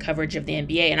that in the coverage of the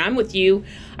NBA. And I'm with you.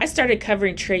 I started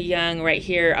covering Trae Young right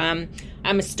here.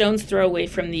 I'm a stone's throw away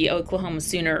from the Oklahoma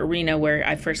Sooner arena where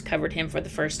I first covered him for the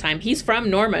first time. He's from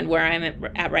Norman, where I'm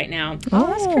at right now. Oh,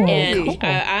 that's crazy. And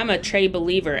I'm a Trae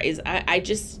believer. I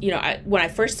just, when I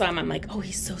first saw him, I'm like, oh,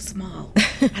 he's so small.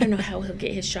 I don't know how he'll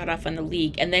get his shot off on the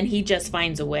league. And then he just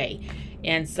finds a way.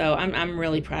 And so I'm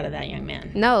really proud of that young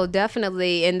man. No,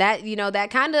 definitely. And that, that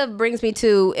kind of brings me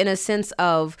to, in a sense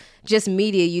of just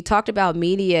media. You talked about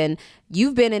media, and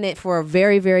you've been in it for a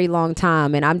very, very long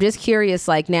time. And I'm just curious,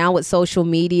 now with social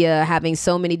media, having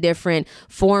so many different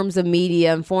forms of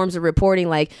media and forms of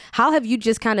reporting, how have you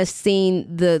just kind of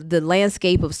seen the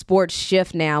landscape of sports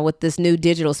shift now with this new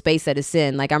digital space that it's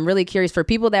in? I'm really curious, for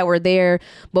people that were there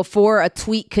before a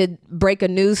tweet could break a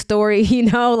news story,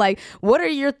 what are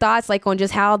your thoughts on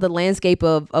just how the landscape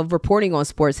of reporting on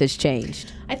sports has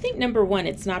changed? I think number one,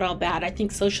 it's not all bad. I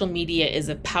think social media is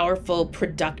a powerful,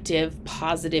 productive,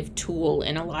 positive tool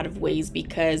in a lot of ways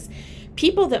because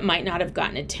people that might not have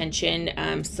gotten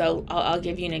attention. So I'll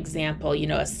give you an example. You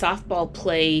know, a softball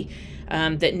play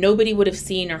that nobody would have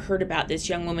seen or heard about, this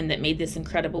young woman that made this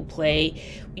incredible play.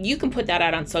 You can put that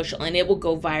out on social and it will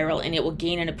go viral and it will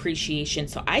gain an appreciation.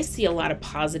 So I see a lot of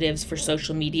positives for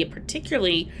social media,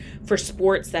 particularly for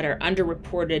sports that are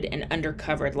underreported and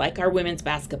undercovered, like our women's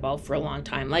basketball for a long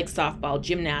time, like softball,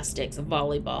 gymnastics,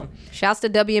 volleyball. Shouts to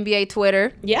WNBA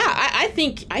Twitter. Yeah, I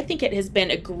think it has been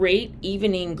a great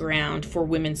evening ground for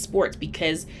women's sports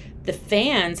because the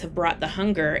fans have brought the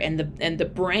hunger and the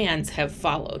brands have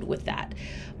followed with that.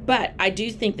 But I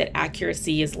do think that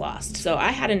accuracy is lost. So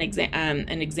I had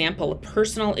a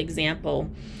personal example,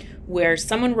 where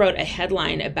someone wrote a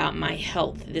headline about my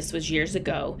health. This was years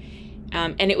ago,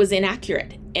 and it was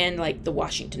inaccurate. And like the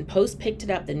Washington Post picked it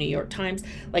up, the New York Times,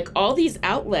 like all these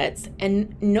outlets,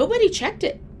 and nobody checked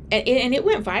it. And it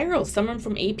went viral. Someone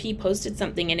from AP posted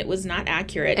something and it was not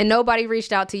accurate. And nobody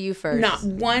reached out to you first. Not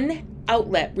one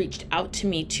outlet reached out to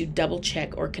me to double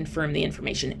check or confirm the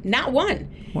information. Not one.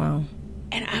 Wow.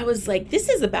 And I was like, this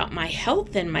is about my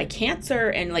health and my cancer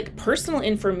and like personal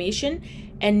information,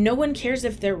 and no one cares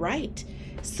if they're right.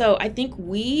 So I think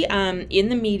we in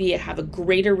the media have a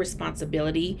greater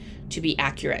responsibility to be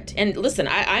accurate. And listen,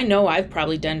 I know I've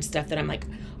probably done stuff that I'm like,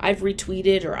 I've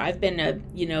retweeted, or I've been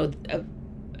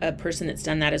a person that's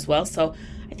done that as well. So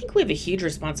I think we have a huge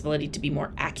responsibility to be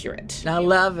more accurate. I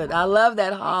love it. I love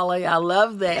that, Holly. I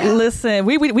love that. Listen,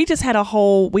 we just did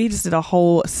a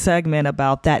whole segment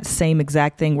about that same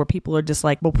exact thing where people are just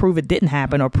like, well, prove it didn't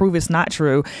happen or prove it's not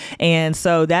true. And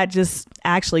so that just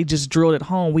actually just drilled it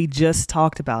home. We just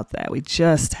talked about that. We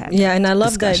just had and I love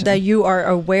discussion. that you are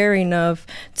aware enough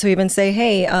to even say,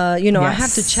 hey, I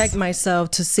have to check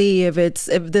myself to see if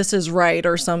this is right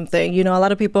or something. You know, a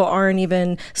lot of people aren't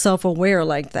even self-aware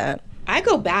like that. I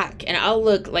go back and I'll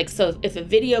look, like, so if a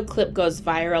video clip goes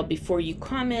viral, before you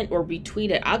comment or retweet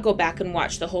it, I'll go back and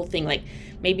watch the whole thing. Like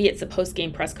maybe it's a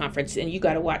post-game press conference and you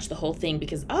got to watch the whole thing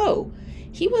because,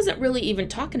 he wasn't really even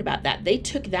talking about that. They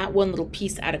took that one little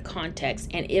piece out of context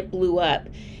and it blew up.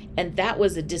 And that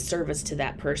was a disservice to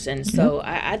that person. So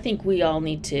I think we all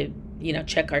need to,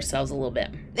 check ourselves a little bit.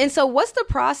 And so what's the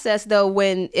process though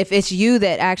if it's you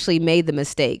that actually made the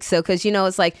mistake? So because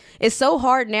it's like it's so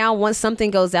hard now once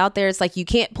something goes out there, it's like you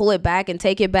can't pull it back and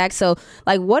take it back. So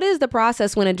like what is the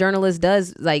process when a journalist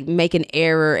does like make an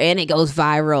error and it goes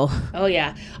viral? Oh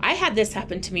yeah, I had this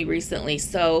happen to me recently.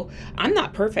 So I'm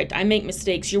not perfect. I make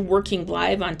mistakes. You're working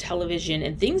live on television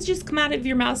and things just come out of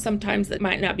your mouth sometimes that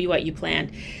might not be what you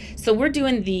planned. So we're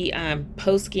doing the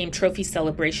post-game trophy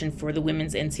celebration for the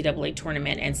women's NCAA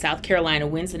tournament, and South Carolina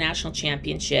wins the national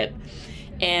championship,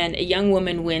 and a young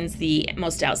woman wins the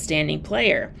most outstanding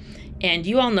player. And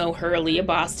you all know her, Aaliyah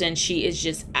Boston. She is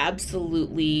just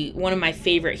absolutely one of my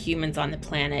favorite humans on the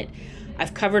planet.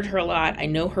 I've covered her a lot. I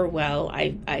know her well.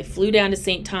 I flew down to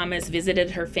St. Thomas,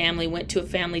 visited her family, went to a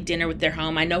family dinner with their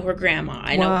home. I know her grandma.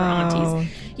 I know her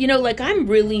aunties. I'm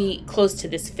really close to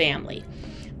this family.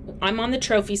 I'm on the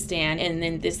trophy stand, and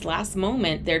then this last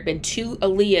moment, there had been two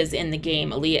Aaliyahs in the game,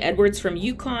 Aaliyah Edwards from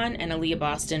UConn and Aaliyah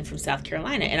Boston from South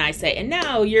Carolina. And I say, and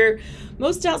now your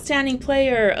most outstanding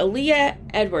player, Aaliyah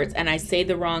Edwards. And I say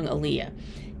the wrong Aaliyah.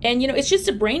 And, it's just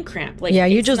a brain cramp. Like,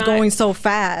 you're just going so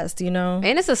fast, And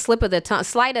it's a slip of the tongue,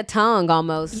 sleight of tongue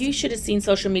almost. You should have seen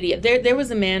social media. There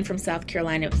was a man from South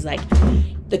Carolina. It was like,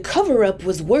 the cover-up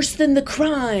was worse than the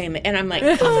crime. And I'm like,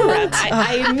 cover-up?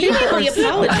 I immediately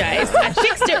apologized. I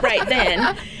fixed it right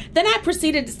then. Then I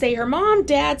proceeded to say her mom,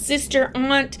 dad, sister,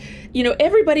 aunt,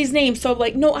 everybody's name. So I'm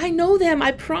like, no, I know them.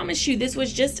 I promise you this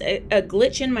was just a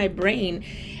glitch in my brain.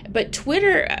 But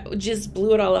Twitter just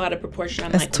blew it all out of proportion.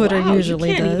 I'm like, Twitter wow,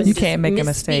 usually does. You can't make a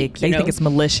mistake. They think it's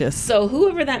malicious. So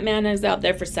whoever that man is out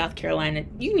there for South Carolina,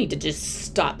 you need to just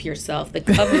stop yourself. The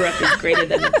cover-up is greater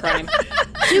than the crime.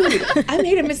 Dude, I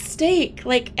made a mistake.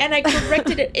 And I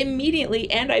corrected it immediately,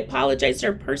 and I apologized to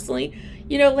her personally.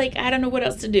 I don't know what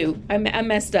else to do. I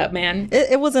messed up, man.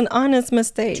 It was an honest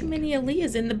mistake. Too many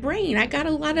Aaliyahs in the brain. I got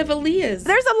a lot of Aaliyahs.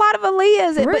 There's a lot of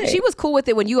Aaliyahs. Right. But she was cool with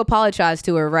it when you apologized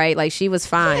to her, right? Like, she was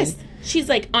fine. Yes. She's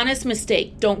like, honest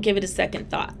mistake. Don't give it a second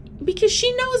thought. Because she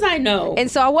knows I know.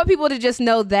 And so I want people to just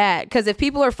know that. Because if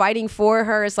people are fighting for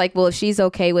her, it's like, well, if she's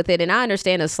okay with it. And I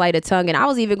understand a sleight of tongue. And I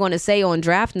was even going to say on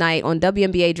draft night, on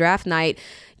WNBA draft night,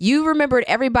 you remembered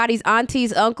everybody's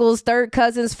aunties, uncles, third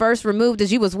cousins first removed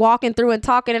as you was walking through and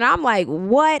talking. And I'm like,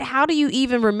 what? How do you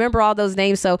even remember all those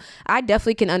names? So I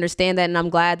definitely can understand that. And I'm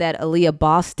glad that Aaliyah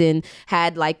Boston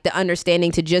had like the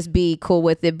understanding to just be cool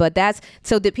with it. But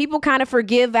so did people kind of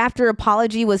forgive after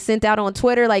apology was sent out on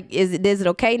Twitter? Like, is it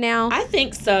okay now? I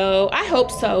think so. I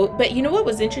hope so. But you know what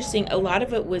was interesting? A lot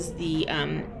of it was the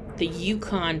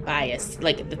Yukon bias,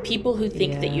 like the people who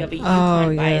think that you have a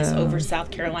Yukon bias over South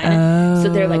Carolina.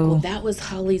 So they're like, well, that was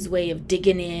Holly's way of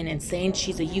digging in and saying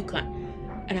she's a Yukon.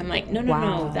 And I'm like,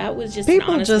 no, that was just people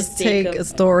an honest just mistake take a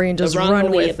story and just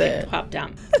run with it. Popped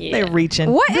down. Yeah. They're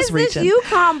reaching. What just is reaching. this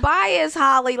Yukon bias,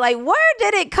 Holly? Like, where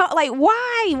did it come? Like,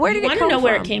 why? Where did it come from? You want to know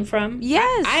where it came from?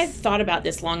 Yes. I've thought about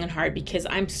this long and hard because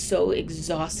I'm so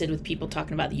exhausted with people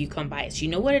talking about the Yukon bias. You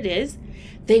know what it is?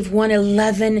 They've won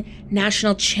 11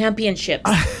 national championships.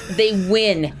 They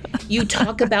win. You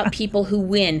talk about people who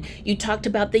win. You talked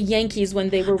about the Yankees when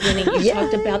they were winning. You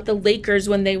talked about the Lakers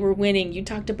when they were winning. You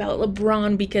talked about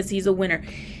LeBron because he's a winner.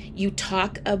 You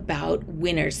talk about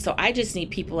winners. So I just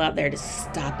need people out there to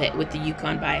stop it with the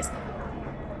Yukon bias.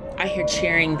 I hear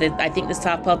cheering that I think the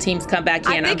softball team's come back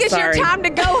in. I think it's your time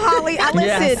to go, Holly. Listen,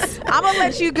 Yes. I'm gonna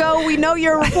let you go. We know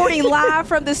you're reporting live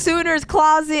from the Sooners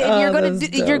closet, and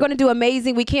you're gonna do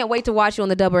amazing. We can't wait to watch you on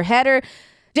the doubleheader.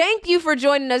 Thank you for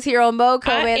joining us here on MoCo,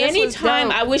 man.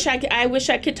 Anytime. I wish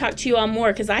I could talk to you all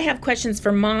more because I have questions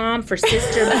for mom, for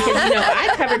sister, because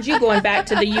I covered you going back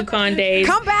to the Yukon days.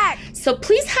 Come back. So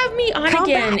please have me on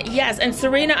again. Back. Yes, and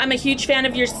Serena, I'm a huge fan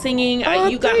of your singing.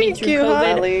 You got me through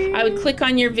COVID. Holly. I would click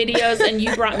on your videos, and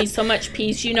you brought me so much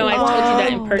peace. I've told you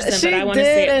that in person, but I want to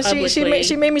say it publicly.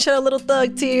 She made me shed a little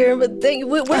thug tear. But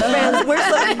we're fans.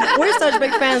 We're such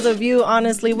big fans of you.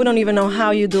 Honestly, we don't even know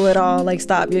how you do it all. Like,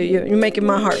 stop. You're making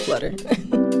my heart flutter.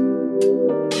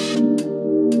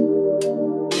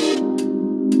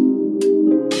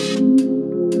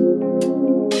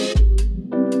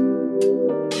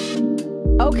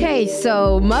 Okay,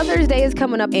 so Mother's Day is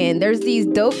coming up, and there's these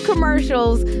dope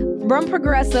commercials from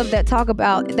Progressive that talk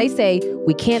about, they say,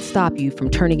 we can't stop you from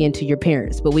turning into your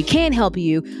parents, but we can help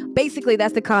you. Basically,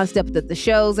 that's the concept of the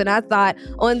shows. And I thought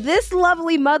on this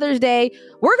lovely Mother's Day,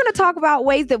 we're going to talk about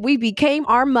ways that we became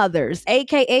our mothers,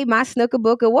 aka my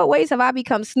Snookabuka. What ways have I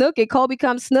become Snook and Cole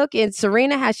become Snook, and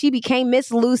Serena, how she became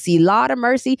Miss Lucy, Lord of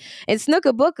Mercy, and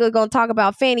Snookabuka going to talk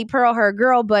about Fanny Pearl, her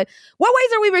girl. But what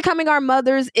ways are we becoming our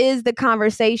mothers is the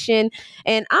conversation.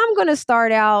 And I'm going to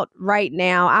start out right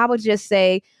now. I would just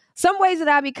say some ways that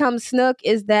I become Snook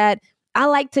is that I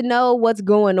like to know what's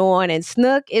going on, and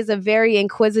Snook is a very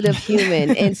inquisitive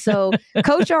human. And so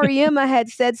Coach Auriemma had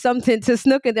said something to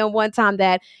Snook and them one time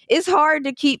that it's hard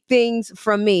to keep things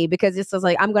from me because it's just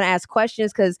like, I'm going to ask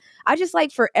questions because I just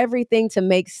like for everything to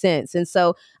make sense. And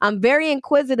so I'm very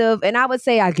inquisitive, and I would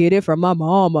say I get it from my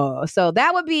mama. So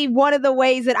that would be one of the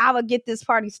ways that I would get this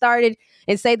party started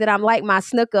and say that I'm like my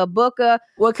Snookabuka.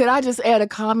 Well, could I just add a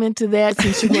comment to that?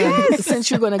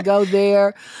 Since you're going to go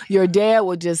there, your dad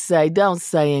would just say, don't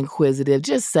say inquisitive,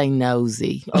 just say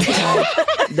nosy. Okay?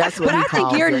 That's what But I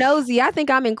think you're nosy. I think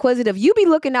I'm inquisitive. You be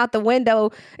looking out the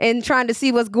window and trying to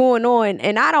see what's going on,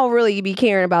 and I don't really be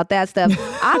caring about that stuff.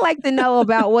 I like to know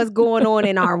about what's going on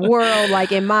in our world,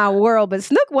 like in my world, but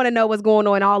Snook want to know what's going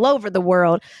on all over the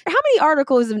world. How many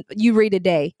articles you read a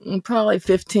day? Probably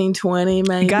 15, 20,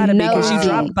 maybe. Gotta be, because you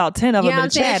drop about 10 of them in the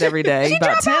chat every day.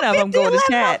 About 10 of them go in the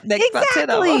chat.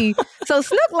 Exactly. So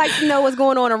Snook likes to know what's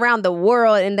going on around the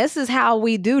world, and this is how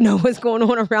we do know what's going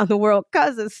on around the world,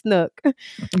 because of Snook.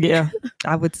 Yeah,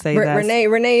 I would say that.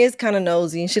 Renee is kind of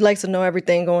nosy. She likes to know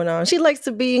everything going on. She likes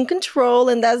to be in control,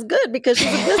 and that's good because she's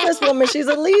a businesswoman. She's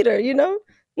a leader,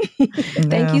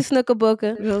 Thank you,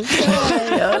 Snookabuka.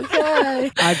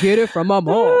 Okay. I get it from my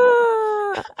mom.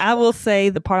 I will say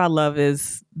the part I love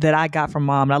is that I got from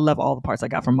mom. And I love all the parts I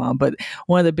got from mom, but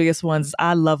one of the biggest ones,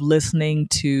 I love listening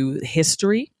to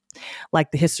history.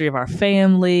 Like the history of our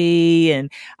family, and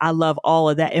I love all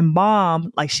of that. And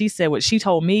mom, like she said, what she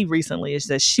told me recently is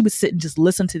that she would sit and just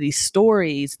listen to these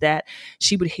stories that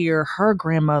she would hear her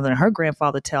grandmother and her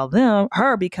grandfather tell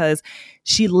her, because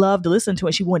she loved to listen to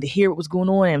it. She wanted to hear what was going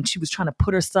on, and she was trying to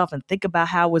put herself and think about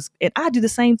how it was. And I do the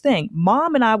same thing.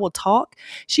 Mom and I will talk.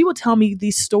 She will tell me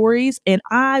these stories, and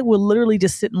I will literally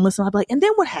just sit and listen. I'll be like, and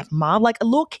then what happened, Mom? Like a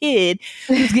little kid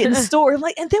who's getting a story. I'm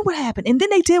like, and then what happened? And then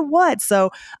they did what?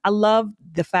 So I love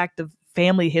the fact of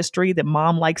family history, that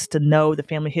mom likes to know the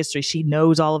family history. She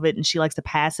knows all of it and she likes to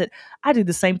pass it. I do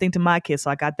the same thing to my kids. So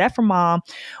I got that from mom.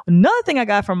 Another thing I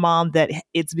got from mom that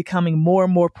it's becoming more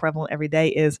and more prevalent every day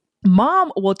is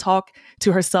Mom will talk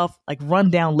to herself, like run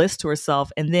down lists to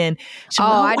herself, and then she'll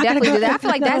I definitely do that. I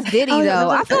feel like that's Diddy, though.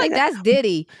 I feel like that's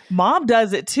Diddy. Mom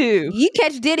does it too. You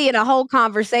catch Diddy in a whole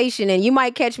conversation, and you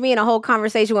might catch me in a whole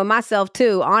conversation with myself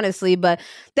too, honestly. But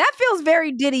that feels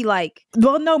very Diddy-like.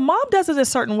 Well, no, Mom does it a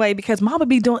certain way because Mom would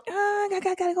be doing, I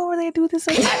gotta go over there and do this.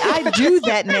 I do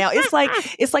that now. It's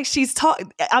like she's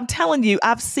talking. I'm telling you,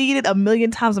 I've seen it a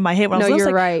million times in my head. When I was you're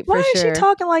like, right. Why for is sure. she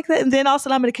talking like that? And then all of a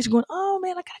sudden I'm in the kitchen going, oh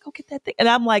man, I gotta go get that thing. And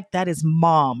I'm like, that is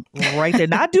Mom right there.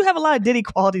 Now I do have a lot of Diddy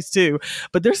qualities too,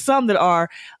 but there's some that are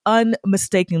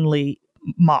unmistakably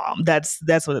Mom. That's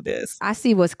what it is. I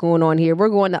see what's going on here. We're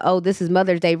going to, this is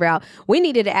Mother's Day route. We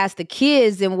needed to ask the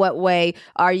kids, in what way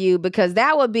are you? Because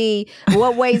that would be,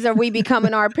 what ways are we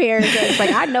becoming our parents? And it's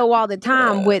like, I know all the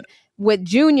time with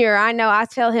Junior, I know I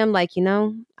tell him, like,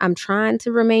 I'm trying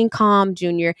to remain calm,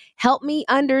 Junior. Help me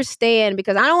understand,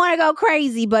 because I don't want to go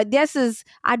crazy, but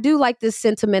I do like this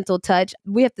sentimental touch.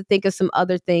 We have to think of some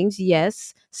other things.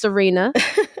 Yes, Serena.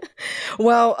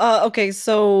 Well, okay,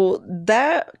 so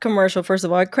that commercial, first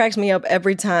of all, it cracks me up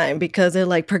every time because they're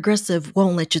like, Progressive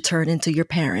won't let you turn into your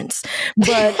parents.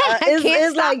 But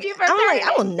it's like,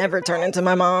 I will never turn into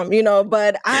my mom,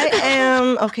 but I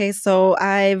am, okay, so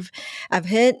I've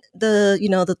hit the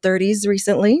 30s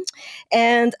recently,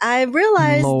 and I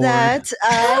realized that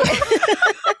I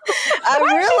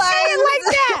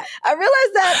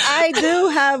realized that I do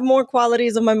have more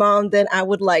qualities of my mom than I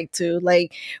would like to.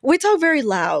 Like, we talk very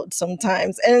loud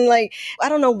sometimes, and like, I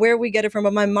don't know where we get it from,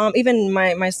 but my mom, even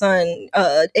my son,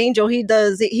 Angel, he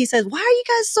says, why are you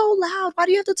guys so loud? Why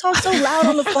do you have to talk so loud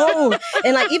on the phone?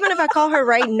 And like, even if I call her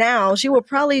right now, she will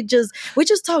probably we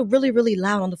just talk really, really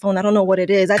loud on the phone. I don't know what it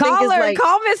is.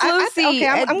 Call Miss Lucy. Okay,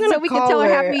 I'm gonna so we can tell her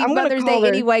Happy Mother's Day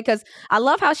anyway, because I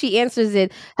love how she answers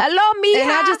it. Hello, Mija.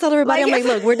 And I just tell everybody, I'm like,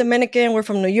 look, we're Dominican, we're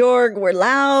from New York, we're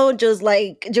loud,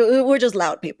 we're just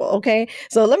loud people, okay?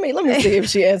 So let me see if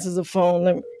she answers the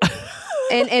phone.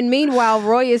 And meanwhile,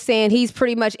 Roy is saying he's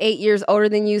pretty much 8 years older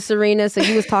than you, Serena. So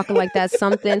you was talking like that's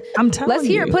something. I'm telling you. Let's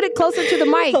hear it. Put it closer to the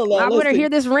mic. I want to hear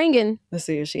this ringing. Let's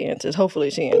see if she answers. Hopefully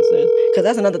she answers. Because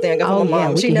that's another thing I got from my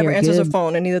mom. She never answers her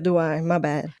phone, and neither do I. My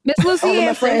bad. Miss Lucy All of my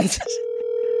answers. friends.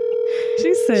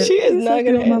 She said she is not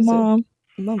going to my answer. mom.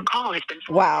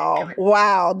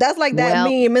 Wow. That's like that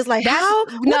meme. It's like, what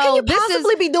can you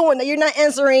possibly be doing that you're not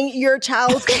answering your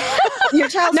child's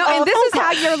No, and this is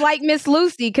how you're like Miss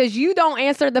Lucy, because you don't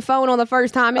answer the phone on the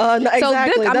first time. No,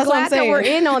 exactly. I'm That's glad that we're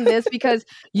in on this, because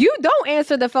you don't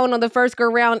answer the phone on the first go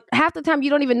round. Half the time you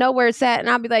don't even know where it's at. And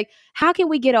I'll be like, how can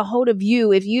we get a hold of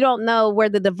you if you don't know where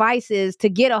the device is to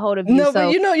get a hold of you? No,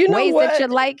 but you know ways what? that you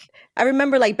like. I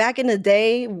remember like back in the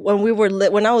day when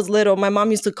when I was little, my mom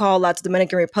used to call a lot to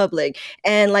Dominican Republic,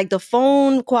 and like the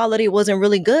phone quality wasn't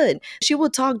really good. She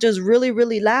would talk just really,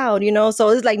 really loud, So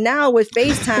it's like now with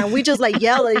FaceTime, we just like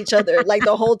yell at each other like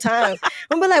the whole time.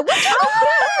 And we're like, what you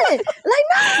doing? Like,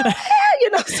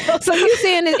 no, So you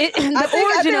saying the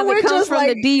origin of it comes from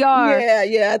the DR?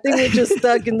 Yeah. I think we're just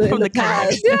stuck in the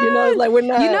past. It's like we're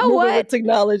not moving with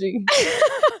technology.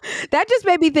 That just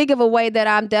made me think of a way that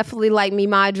I'm definitely like me,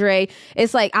 Madre.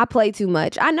 It's like I play too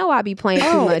much. I know I be playing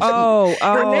too much.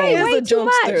 Renee is a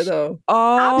jokester, though.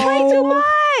 I play too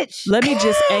much. Let me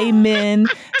just amen,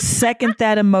 second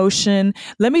that emotion.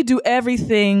 Let me do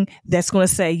everything that's going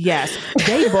to say yes.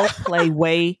 They both play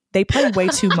way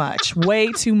too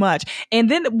much. And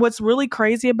then what's really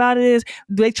crazy about it is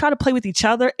they try to play with each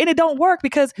other and it don't work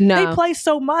because they play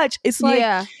so much. It's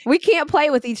like, we can't play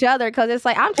with each other because it's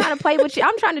like, I'm trying to play with you.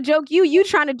 I'm trying to joke you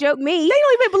trying to joke me. They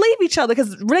don't even believe each other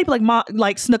because Renee be like, Mom,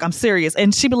 like, Snook, I'm serious.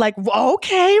 And she'd be like,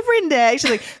 okay, Renee.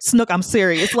 She's like, Snook, I'm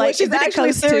serious. Like, she's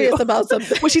actually serious about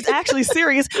something. When she's actually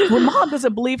serious, when Mom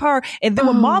doesn't believe her. And then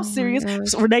when Mom's serious,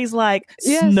 Renee's like,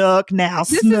 Snook now,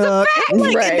 Snook.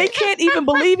 Like, they can't even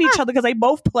believe each other because they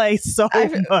both play so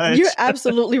much. You're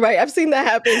absolutely right. I've seen that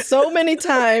happen so many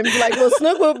times. Like, well,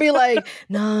 Snook will be like,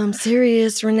 no, I'm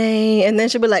serious, Renee. And then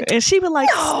she'll be like,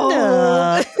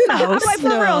 no. I'm like,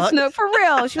 for real, Snook, for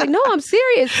real. She's like, no, I'm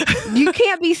serious. You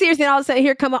can't be serious. And all of a sudden,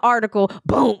 here come an article.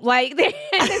 Boom. Like,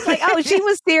 it's like, oh, she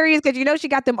was serious because she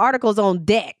got them articles on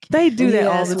deck. They do that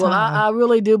all the time. Well, I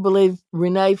really do believe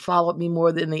Renee followed me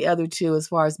more than the other two as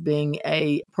far as being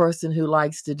a person who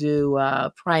likes to do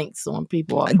pranks on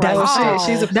people.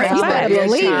 She's a prank.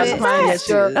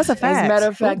 That's a fact. As a matter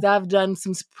of fact, I've done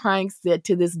some pranks that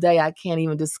to this day I can't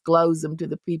even disclose them to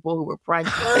the people who were pranked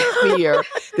for fear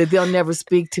that they'll never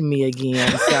speak to me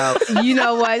again. So you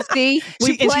know what? See,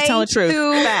 we play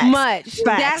too much.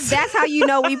 That's how you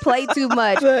know we play too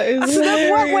much.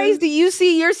 Snook, what ways do you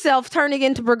see yourself turning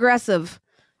into progressive?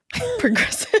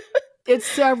 Progressive. It's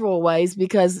several ways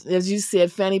because, as you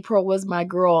said, Fanny Pearl was my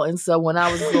girl. And so when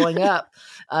I was growing up,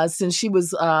 since she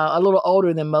was a little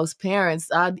older than most parents,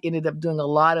 I ended up doing a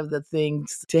lot of the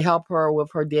things to help her with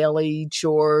her daily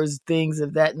chores, things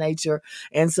of that nature.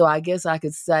 And so I guess I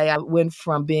could say I went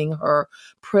from being her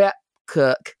prep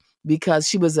cook, because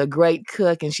she was a great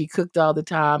cook and she cooked all the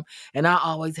time. And I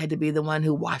always had to be the one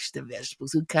who washed the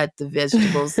vegetables, who cut the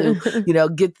vegetables, who,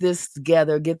 get this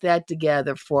together, get that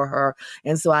together for her.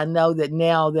 And so I know that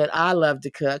now that I love to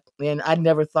cook, and I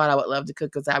never thought I would love to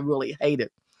cook because I really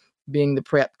hated being the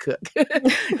prep cook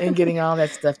and getting all that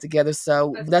stuff together.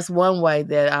 So that's one way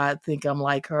that I think I'm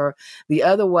like her. The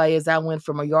other way is I went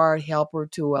from a yard helper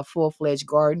to a full-fledged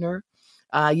gardener.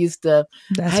 I used to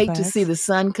hate to see the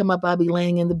sun come up. I'd be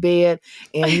laying in the bed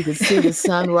and you could see the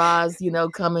sunrise,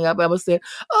 coming up. I would say,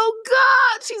 oh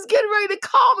God, she's getting ready to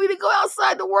call me to go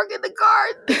outside to work in the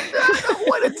garden. I don't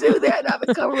want to do that. And I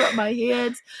would cover up my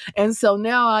head. And so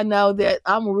now I know that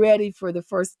I'm ready for the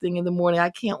first thing in the morning. I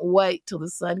can't wait till the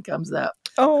sun comes up.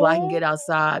 So I can get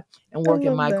outside and work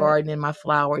in my garden and my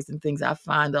flowers and things. I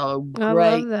find a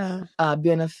great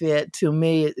benefit to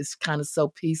me. It's kind of so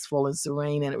peaceful and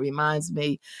serene, and it reminds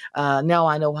me, now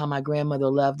I know how my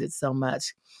grandmother loved it so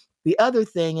much. The other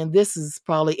thing, and this is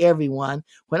probably everyone,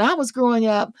 when I was growing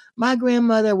up, my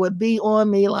grandmother would be on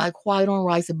me like white on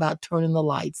rice about turning the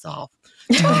lights off.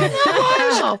 Hey, me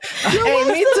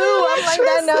too. I'm like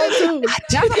that now too.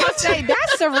 That's what I say.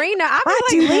 That's Serena. I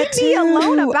feel like leave me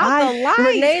alone about the lights.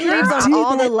 Renee leaves on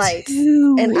all the lights,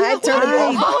 and I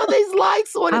turn all of these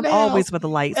lights on. I'm always with the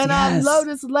lights. And I've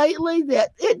noticed lately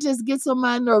that it just gets on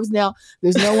my nerves. Now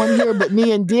there's no one here but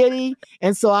me and Diddy,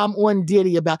 and so I'm on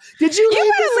Diddy about. Did you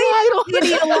leave this light on?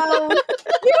 Diddy alone.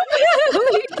 You better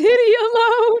leave Diddy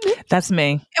alone. That's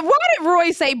me. Why did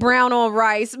Roy say brown on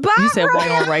rice? Bye, you said Roy.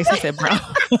 white on rice. I said brown.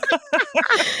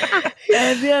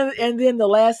 And then the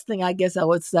last thing I guess I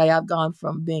would say, I've gone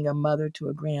from being a mother to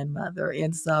a grandmother.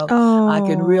 And so I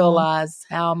can realize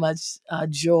how much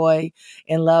joy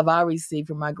and love I receive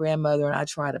from my grandmother. And I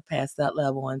try to pass that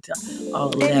level into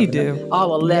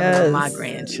all 11 of my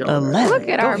grandchildren. Look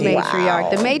at our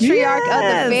matriarch, the matriarch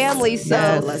of the family.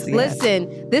 So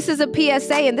listen, this is a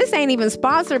PSA, and this ain't even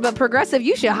sponsored, but Progressive,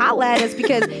 you should holla at us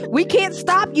because we can't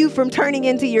stop you from turning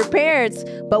into your parents,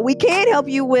 but we can help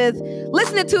you with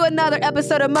listening to another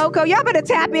episode of MoCo. Y'all better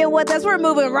tap in with us. We're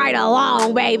moving right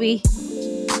along, baby.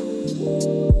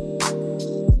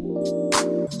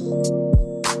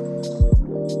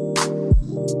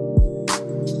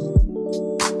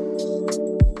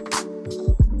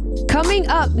 Coming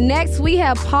up next, we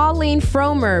have Pauline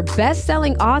Frommer,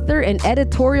 best-selling author and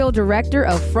editorial director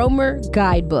of Frommer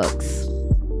Guidebooks.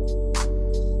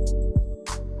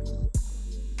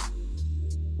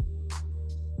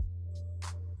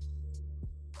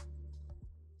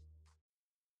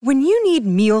 When you need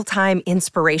mealtime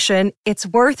inspiration, it's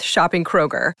worth shopping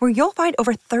Kroger, where you'll find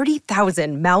over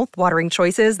 30,000 mouth-watering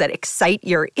choices that excite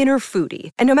your inner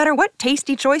foodie. And no matter what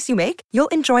tasty choice you make, you'll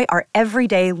enjoy our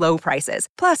everyday low prices,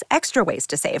 plus extra ways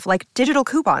to save, like digital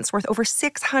coupons worth over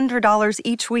 $600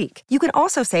 each week. You can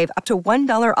also save up to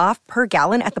 $1 off per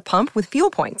gallon at the pump with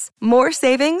fuel points. More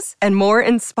savings and more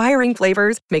inspiring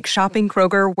flavors make shopping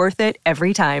Kroger worth it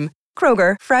every time.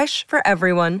 Kroger, fresh for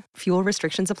everyone. Fuel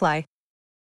restrictions apply.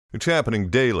 It's happening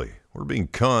daily. We're being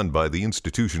conned by the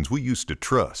institutions we used to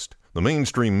trust. The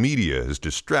mainstream media is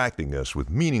distracting us with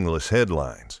meaningless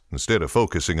headlines instead of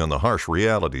focusing on the harsh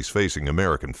realities facing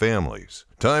American families.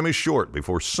 Time is short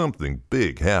before something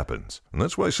big happens, and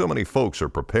that's why so many folks are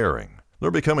preparing.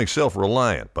 They're becoming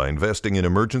self-reliant by investing in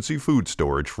emergency food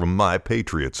storage from My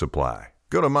Patriot Supply.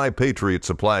 Go to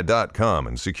MyPatriotSupply.com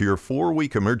and secure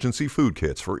 4-week emergency food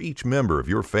kits for each member of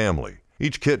your family.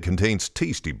 Each kit contains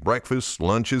tasty breakfasts,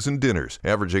 lunches, and dinners,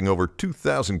 averaging over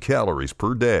 2,000 calories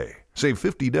per day. Save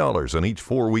 $50 on each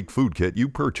 4-week food kit you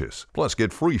purchase. Plus,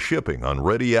 get free shipping on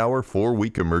Ready Hour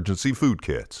 4-week emergency food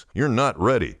kits. You're not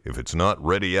ready if it's not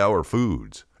Ready Hour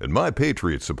foods. At My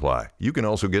Patriot Supply, you can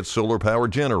also get solar power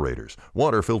generators,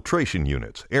 water filtration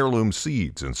units, heirloom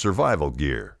seeds, and survival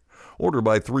gear. Order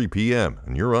by 3 p.m.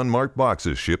 and your unmarked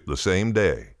boxes ship the same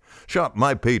day. Shop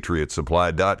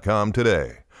MyPatriotSupply.com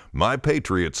today.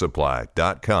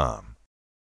 MyPatriotSupply.com.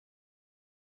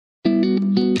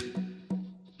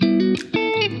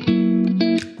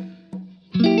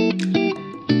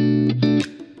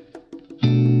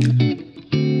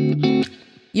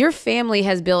 your family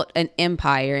has built an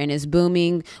empire and is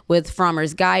booming with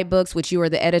Frommer's Guidebooks, which you are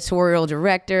the editorial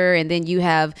director, and then you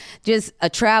have just a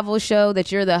travel show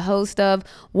that you're the host of.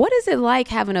 What is it like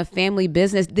having a family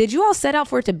business? Did you all set out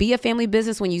for it to be a family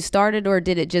business when you started, or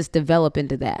did it just develop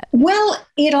into that? Well,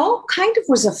 it all kind of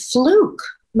was a fluke.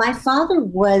 My father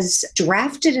was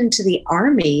drafted into the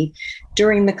Army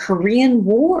during the Korean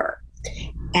War.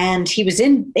 And he was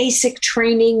in basic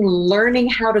training, learning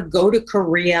how to go to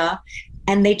Korea.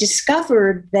 And they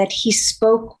discovered that he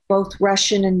spoke both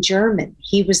Russian and German.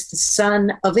 He was the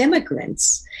son of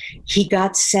immigrants. He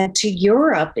got sent to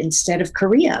Europe instead of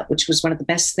Korea, which was one of the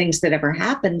best things that ever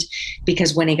happened,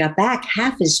 because when he got back,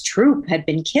 half his troop had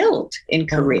been killed in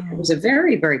Korea. It was a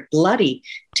very, very bloody,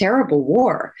 terrible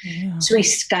war. Yeah. So he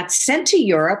got sent to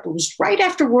Europe. It was right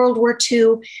after World War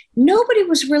II. Nobody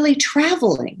was really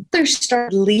traveling. They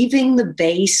started leaving the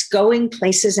base, going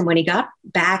places. And when he got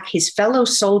back, his fellow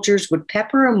soldiers would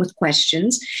pepper him with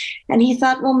questions. And he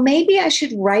thought, well, maybe I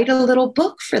should write a little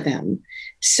book for them.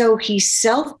 So he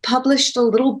self-published a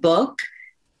little book,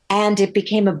 and it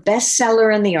became a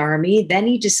bestseller in the Army. Then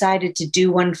he decided to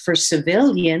do one for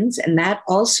civilians, and that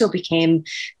also became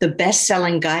the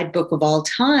best-selling guidebook of all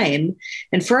time.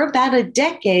 And for about a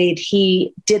decade,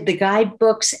 he did the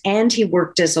guidebooks and he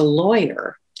worked as a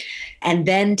lawyer, and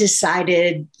then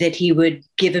decided that he would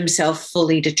give himself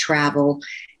fully to travel.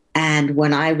 And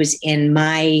when I was in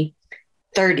my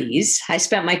 30s, I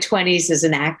spent my 20s as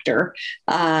an actor.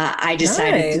 I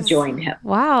decided to join him.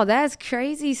 Wow, that's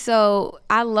crazy. So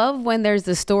I love when there's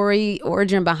the story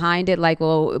origin behind it. Like,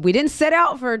 well, we didn't set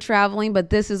out for traveling, but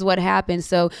this is what happened.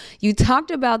 So you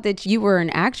talked about that you were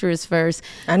an actress first.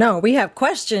 I know. We have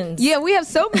questions. Yeah, we have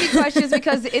so many questions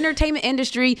because the entertainment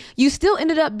industry, you still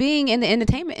ended up being in the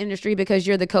entertainment industry because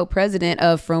you're the co-president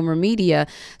of Frommer Media.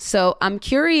 So I'm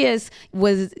curious,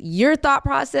 was your thought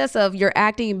process of your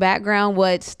acting background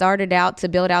what started out to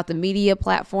build out the media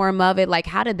platform of it? Like,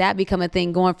 how did that become a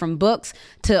thing, going from books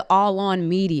to all on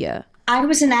media? I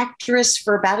was an actress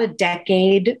for about a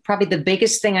decade. Probably the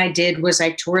biggest thing I did was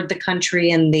I toured the country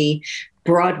in the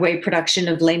Broadway production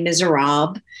of Les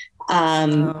Miserables.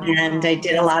 And I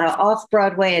did a lot of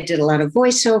off-Broadway. I did a lot of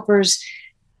voiceovers.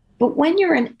 But when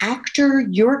you're an actor,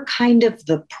 you're kind of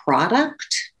the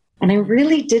product. And I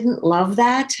really didn't love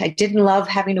that. I didn't love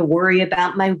having to worry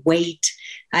about my weight.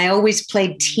 I always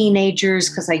played teenagers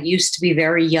because I used to be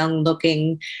very young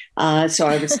looking. So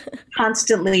I was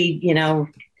constantly,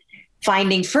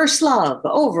 finding first love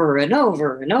over and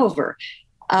over and over.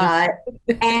 And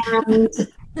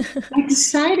I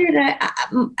decided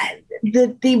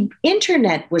the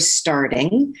internet was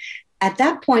starting. At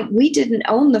that point, we didn't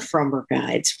own the Frommer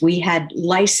Guides. We had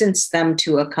licensed them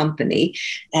to a company.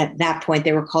 At that point,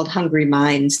 they were called Hungry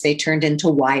Minds. They turned into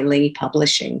Wiley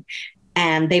Publishing.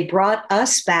 And they brought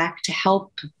us back to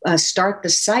help start the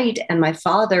site. And my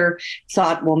father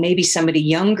thought, well, maybe somebody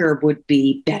younger would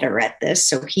be better at this.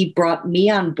 So he brought me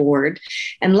on board.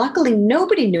 And luckily,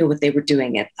 nobody knew what they were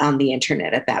doing on the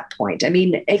internet at that point. I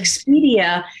mean,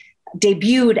 Expedia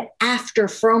debuted after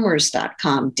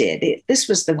Frommers.com did. This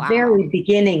was the very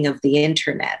beginning of the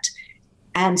internet.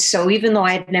 And so even though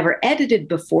I had never edited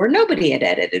before, nobody had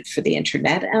edited for the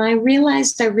internet. And I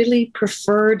realized I really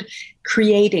preferred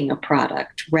creating a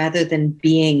product rather than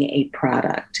being a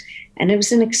product. And it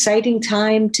was an exciting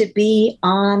time to be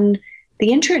on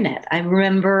the internet. I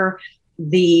remember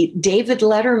the David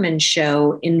Letterman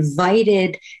show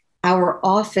invited our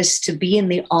office to be in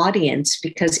the audience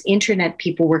because internet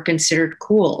people were considered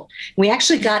cool. We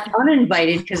actually got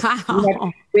uninvited because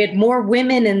we had more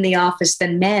women in the office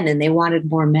than men, and they wanted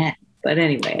more men. But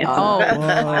anyway. Whole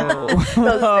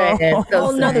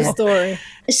nother story.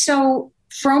 So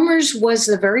Frommer's was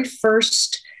the very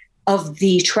first of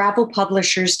the travel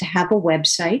publishers to have a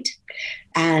website,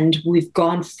 and we've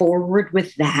gone forward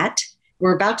with that.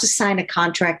 We're about to sign a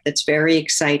contract that's very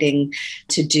exciting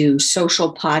to do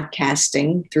social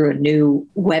podcasting through a new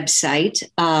website.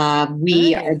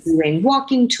 We are doing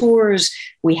walking tours.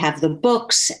 We have the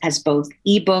books as both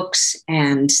ebooks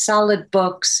and solid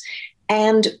books.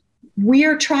 And we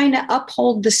are trying to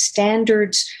uphold the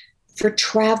standards for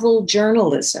travel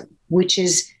journalism, which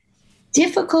is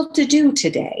difficult to do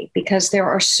today because there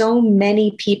are so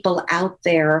many people out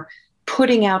there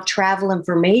putting out travel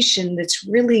information that's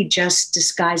really just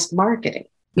disguised marketing.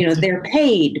 They're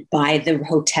paid by the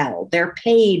hotel, they're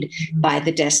paid by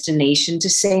the destination to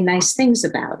say nice things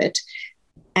about it.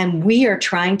 And we are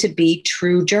trying to be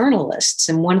true journalists.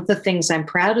 And one of the things I'm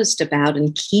proudest about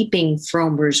in keeping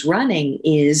Frommer's running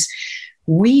is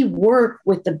we work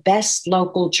with the best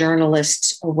local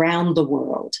journalists around the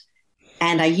world.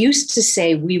 And I used to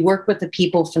say we work with the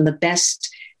people from the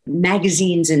best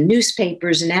magazines and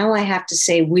newspapers. And now I have to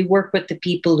say we work with the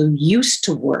people who used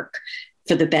to work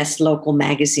for the best local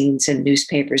magazines and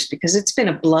newspapers, because it's been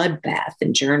a bloodbath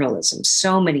in journalism.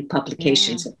 So many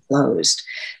publications have closed.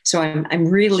 So I'm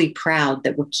really proud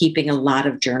that we're keeping a lot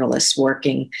of journalists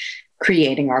working,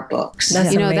 creating our books.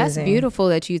 That's that's beautiful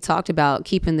that you talked about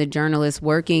keeping the journalists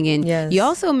working. And you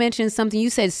also mentioned something, you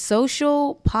said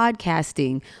social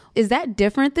podcasting. Is that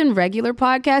different than regular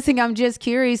podcasting? I'm just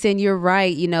curious. And you're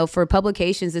right, for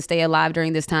publications to stay alive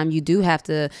during this time, you do have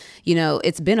to,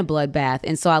 it's been a bloodbath.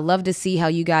 And so I love to see how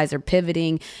you guys are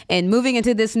pivoting and moving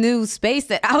into this new space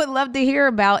that I would love to hear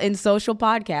about in social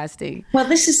podcasting. Well,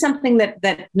 this is something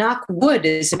that knock wood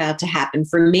is about to happen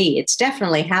for me. It's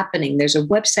definitely happening. There's a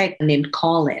website named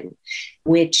Callin,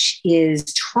 which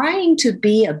is trying to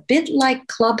be a bit like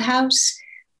Clubhouse.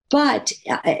 But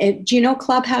do you know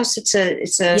Clubhouse? It's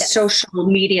a social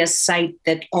media site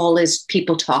that all is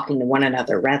people talking to one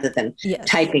another rather than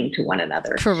typing to one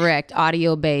another. Correct.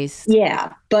 Audio based.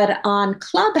 Yeah. But on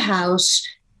Clubhouse,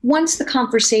 once the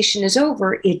conversation is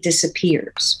over, it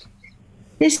disappears.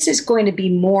 This is going to be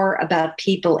more about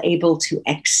people able to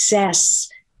access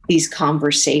these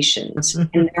conversations.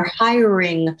 And they're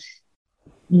hiring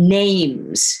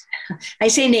names. I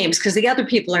say names because the other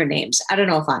people are names. I don't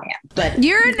know if I am, but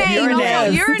you're a name.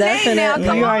 You're a name now.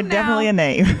 Come you on are now. Definitely a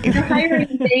name. They're hiring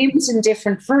names in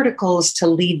different verticals to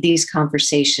lead these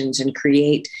conversations and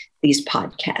create these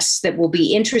podcasts that will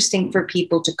be interesting for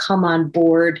people to come on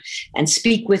board and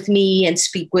speak with me and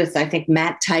speak with, I think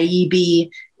Matt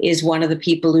Taibbi is one of the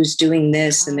people who's doing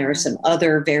this. And there are some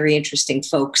other very interesting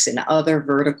folks in other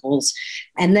verticals.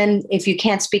 And then if you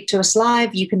can't speak to us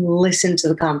live, you can listen to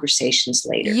the conversations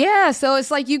later. Yeah. So it's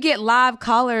like you get live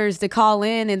callers to call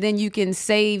in and then you can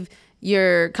save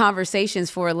your conversations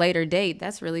for a later date.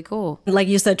 That's really cool. Like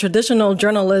you said, traditional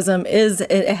journalism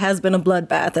it has been a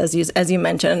bloodbath, as you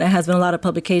mentioned, and it has been a lot of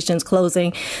publications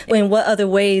closing. In what other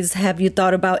ways have you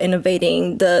thought about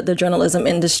innovating the journalism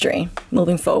industry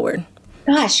moving forward?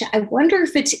 Gosh, I wonder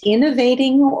if it's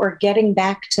innovating or getting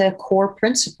back to core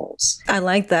principles. I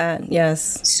like that.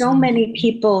 Yes. So many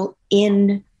people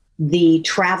in the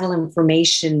travel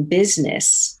information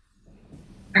business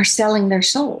are selling their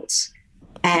souls.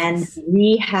 And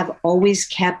we have always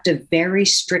kept a very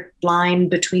strict line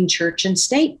between church and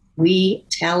state. We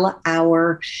tell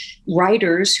our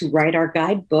writers who write our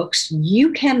guidebooks,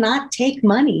 you cannot take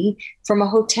money from a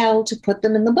hotel to put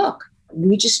them in the book.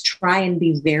 We just try and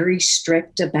be very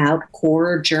strict about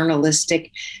core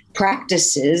journalistic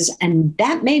practices. And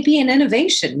that may be an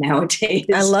innovation nowadays.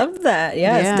 I love that.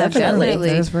 Yes, Yeah,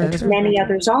 definitely. Many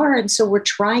others are. And so we're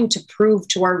trying to prove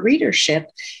to our readership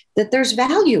that there's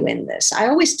value in this. I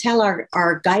always tell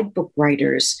our guidebook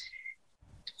writers,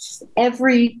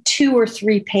 every 2 or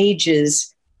 3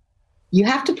 pages, you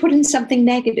have to put in something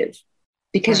negative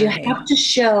because you have to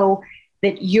show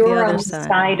that you're on the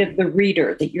side of the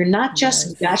reader, that you're not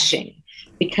just gushing,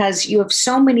 because you have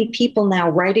so many people now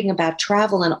writing about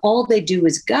travel and all they do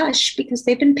is gush because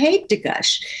they've been paid to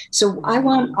gush. So I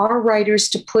want our writers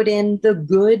to put in the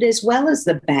good as well as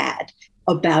the bad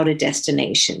about a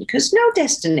destination, because no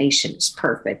destination is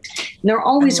perfect. And there are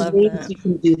always ways you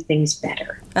can do things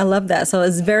better. I love that. So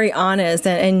it's very honest,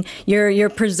 and you're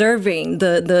preserving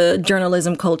the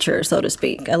journalism culture, so to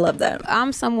speak. I love that.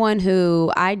 I'm someone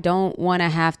who I don't want to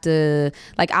have to,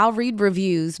 like, I'll read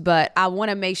reviews, but I want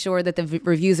to make sure that the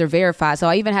reviews are verified. So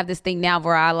I even have this thing now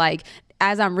where I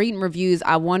as I'm reading reviews,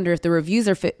 I wonder if the reviews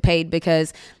are paid,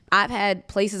 because I've had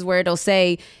places where it'll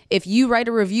say, if you write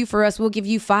a review for us, we'll give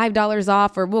you $5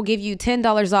 off, or we'll give you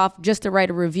 $10 off just to write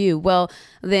a review. Well,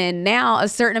 then now a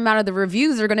certain amount of the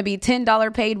reviews are going to be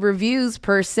 $10 paid reviews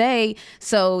per se.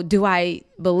 So do I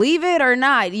believe it or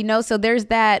not? So there's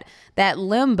that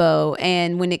limbo.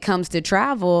 And when it comes to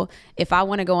travel, if I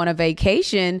want to go on a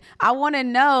vacation, I want to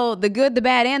know the good, the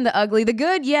bad, and the ugly. The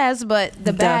good, yes, but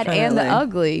the bad and the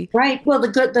ugly. Right. Well, the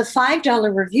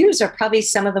 $5 reviews are probably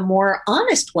some of the more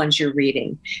honest ones you're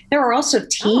reading. There are also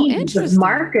teams of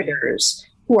marketers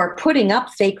who are putting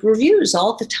up fake reviews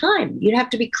all the time. You'd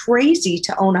have to be crazy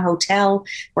to own a hotel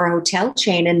or a hotel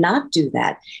chain and not do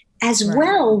that. As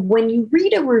well, when you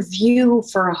read a review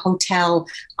for a hotel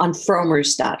on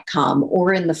Fromers.com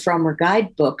or in the Fromer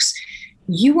guidebooks,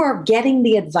 you are getting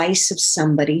the advice of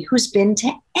somebody who's been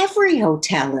to every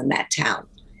hotel in that town.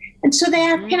 And so they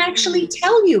can actually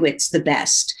tell you it's the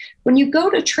best. When you go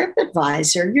to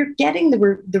TripAdvisor, you're getting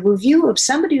the review of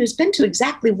somebody who's been to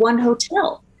exactly one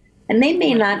hotel. And they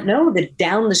may not know that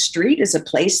down the street is a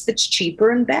place that's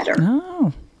cheaper and better.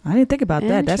 Oh. I didn't think about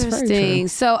that. That's very Interesting. true.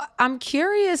 So I'm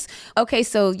curious. Okay,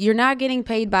 so you're not getting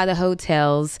paid by the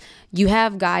hotels. You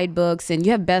have guidebooks and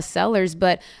you have bestsellers,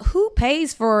 but who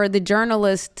pays for the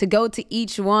journalists to go to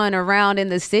each one around in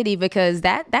the city? Because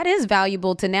that is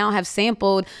valuable to now have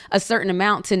sampled a certain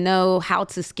amount to know how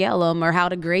to scale them or how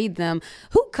to grade them.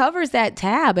 Who covers that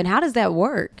tab and how does that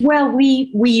work? Well,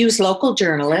 we use local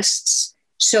journalists.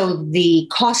 So the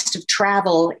cost of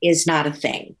travel is not a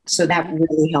thing. So that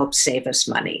really helps save us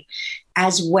money.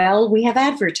 As well, we have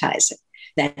advertising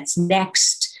that's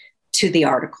next to the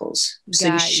articles. So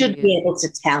you should be able to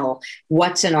tell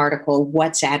what's an article,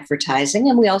 what's advertising,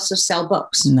 and we also sell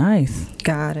books. Nice.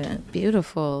 Got it.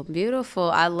 Beautiful, beautiful.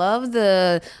 I love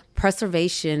the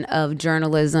preservation of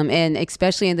journalism, and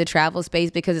especially in the travel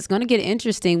space, because it's going to get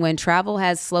interesting when travel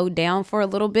has slowed down for a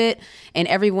little bit and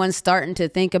everyone's starting to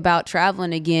think about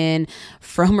traveling again.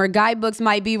 Frommer guidebooks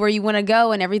might be where you want to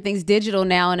go, and everything's digital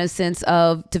now in a sense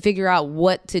of to figure out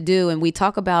what to do. And we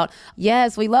talk about,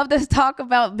 yes, we love to talk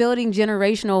about building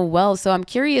generational wealth. So I'm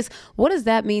curious, what does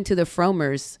that mean to the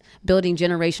Frommers, building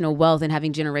generational wealth and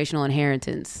having generational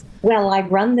inheritance? Well, I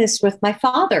run this with my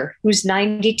father, who's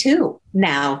 92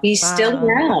 now. He's still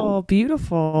around. Oh,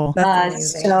 beautiful.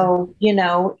 So,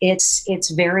 it's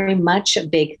very much a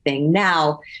big thing.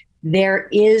 Now, there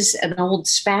is an old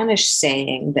Spanish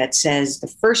saying that says the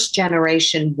first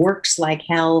generation works like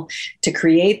hell to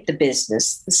create the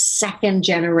business. The second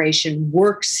generation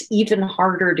works even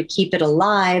harder to keep it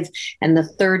alive. And the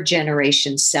third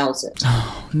generation sells it.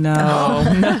 Oh, no.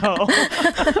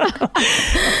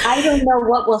 I don't know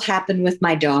what will happen with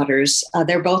my daughters.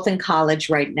 They're both in college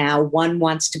right now. One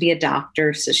wants to be a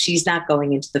doctor, so she's not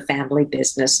going into the family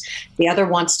business. The other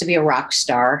wants to be a rock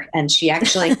star, and she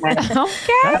actually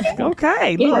has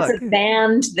Okay, has look. a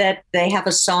band that they have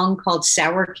a song called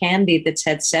Sour Candy that's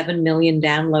had 7 million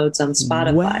downloads on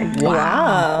Spotify.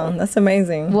 Wow, that's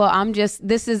amazing. Well,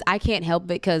 I can't help it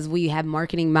because we have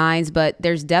marketing minds, but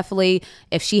there's definitely,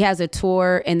 if she has a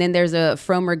tour and then there's a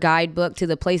Frommer guidebook to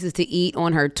the places to eat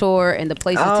on her tour and the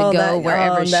places to go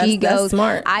wherever she goes.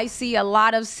 Smart. I see a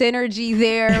lot of synergy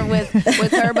there with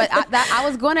her, but I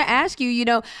was going to ask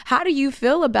you, how do you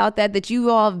feel about that you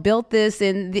all have built this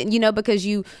and, because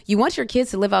you want your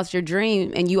kids to live out your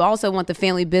dream and you also want the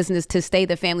family business to stay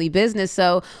the family business.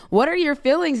 So what are your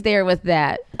feelings there with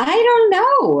that? I don't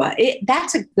know.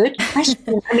 That's a good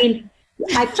question. I mean,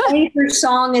 I played her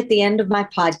song at the end of my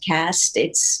podcast.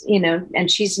 It's,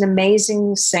 and she's an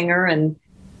amazing singer, and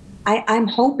I'm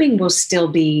hoping we'll still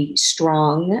be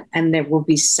strong and there will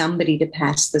be somebody to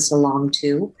pass this along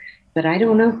to, but I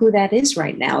don't know who that is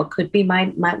right now. It could be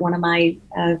one of my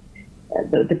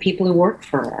the people who work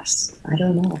for us. I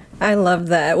don't know. I love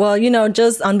that. Well,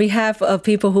 just on behalf of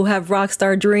people who have rock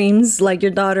star dreams, like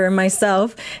your daughter and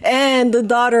myself, and the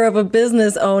daughter of a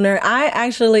business owner, I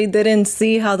actually didn't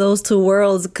see how those two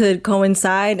worlds could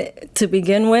coincide to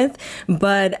begin with.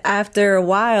 But after a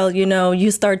while,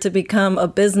 you start to become a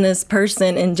business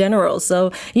person in general.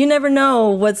 So you never know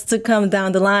what's to come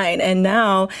down the line. And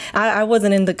now I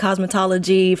wasn't in the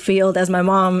cosmetology field as my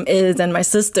mom is and my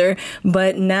sister,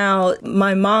 but now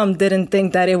my mom didn't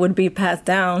think that it would be passed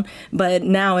down, but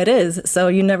now it is. So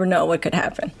you never know what could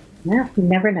happen. Yeah, you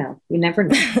never know. You never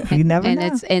know. You never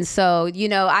know. And so,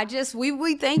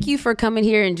 we thank you for coming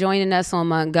here and joining us on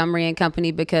Montgomery and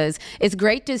Company, because it's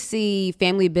great to see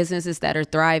family businesses that are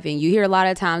thriving. You hear a lot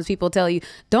of times people tell you,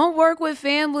 don't work with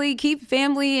family, keep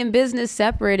family and business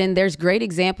separate. And there's great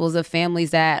examples of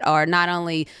families that are not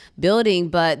only building,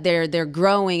 but they're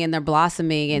growing and they're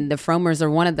blossoming. And the Frommers are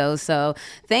one of those. So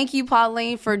thank you,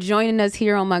 Pauline, for joining us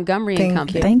here on Montgomery and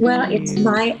Company. Thank you. Well, it's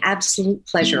my absolute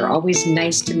pleasure. Always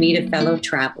nice to meet a fellow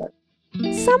traveler.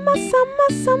 Summertime.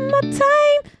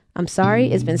 I'm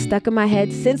sorry, it's been stuck in my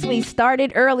head since we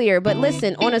started earlier. But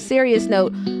listen, on a serious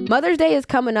note, Mother's Day is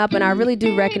coming up, and I really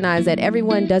do recognize that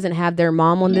everyone doesn't have their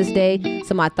mom on this day.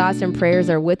 So my thoughts and prayers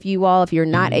are with you all if you're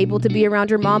not able to be around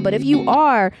your mom. But if you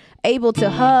are able to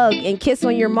hug and kiss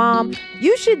on your mom,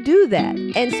 you should do that.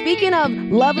 And speaking of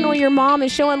loving on your mom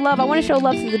and showing love, I want to show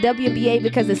love to the WNBA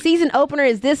because the season opener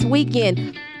is this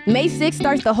weekend. May 6th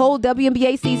starts the whole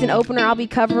WNBA season opener. I'll be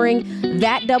covering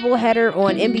that doubleheader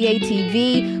on NBA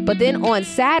TV. But then on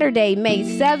Saturday, May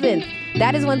 7th,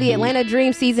 that is when the Atlanta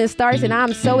Dream season starts, and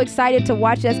I'm so excited to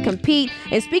watch us compete.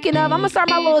 And speaking of, I'm going to start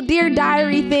my little Dear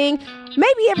Diary thing.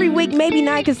 Maybe every week, maybe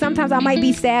not, because sometimes I might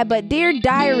be sad. But Dear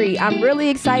Diary, I'm really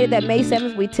excited that May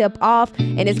 7th we tip off,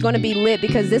 and it's going to be lit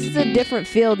because this is a different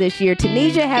feel this year.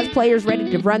 Tunisia has players ready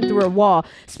to run through a wall.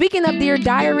 Speaking of Dear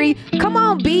Diary, come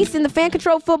on, Beast. In the Fan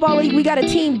Control Football League, we got a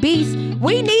Team Beast.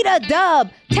 We need a dub.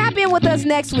 Tap in with us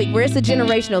next week where it's a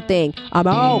generational thing. I'm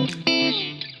out.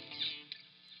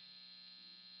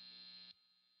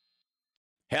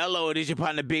 Hello, it is your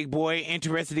partner, Big Boy,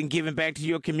 interested in giving back to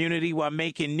your community while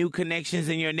making new connections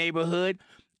in your neighborhood?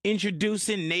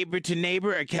 Introducing Neighbor to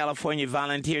Neighbor, a California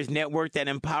volunteers network that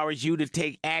empowers you to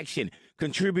take action,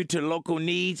 contribute to local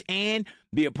needs, and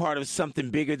be a part of something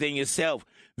bigger than yourself.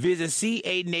 Visit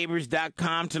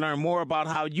ca-neighbors.com to learn more about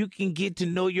how you can get to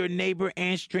know your neighbor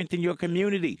and strengthen your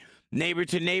community. Neighbor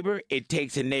to Neighbor, it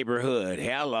takes a neighborhood.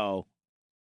 Hello.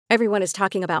 Everyone is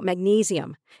talking about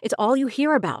magnesium. It's all you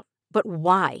hear about. But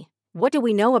why? What do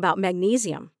we know about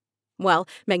magnesium? Well,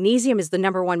 magnesium is the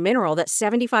number one mineral that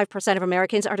 75% of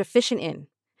Americans are deficient in.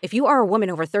 If you are a woman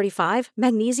over 35,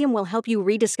 magnesium will help you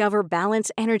rediscover balance,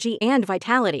 energy, and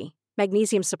vitality.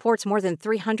 Magnesium supports more than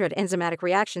 300 enzymatic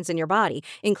reactions in your body,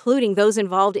 including those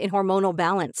involved in hormonal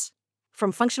balance.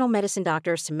 From functional medicine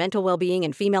doctors to mental well-being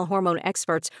and female hormone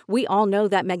experts, we all know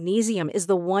that magnesium is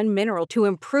the one mineral to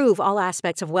improve all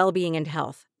aspects of well-being and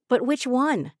health. But which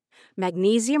one?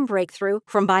 Magnesium Breakthrough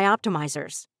from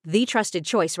Bioptimizers, the trusted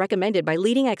choice recommended by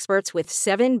leading experts with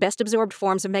 7 best-absorbed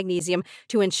forms of magnesium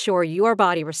to ensure your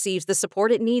body receives the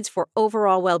support it needs for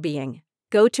overall well-being.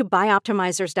 Go to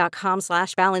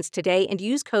bioptimizers.com/balance today and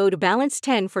use code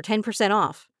BALANCE10 for 10%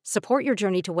 off. Support your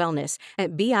journey to wellness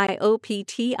at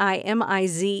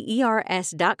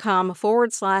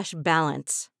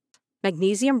bioptimizers.com/balance.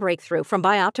 Magnesium Breakthrough from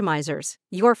Bioptimizers,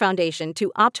 your foundation to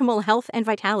optimal health and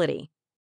vitality.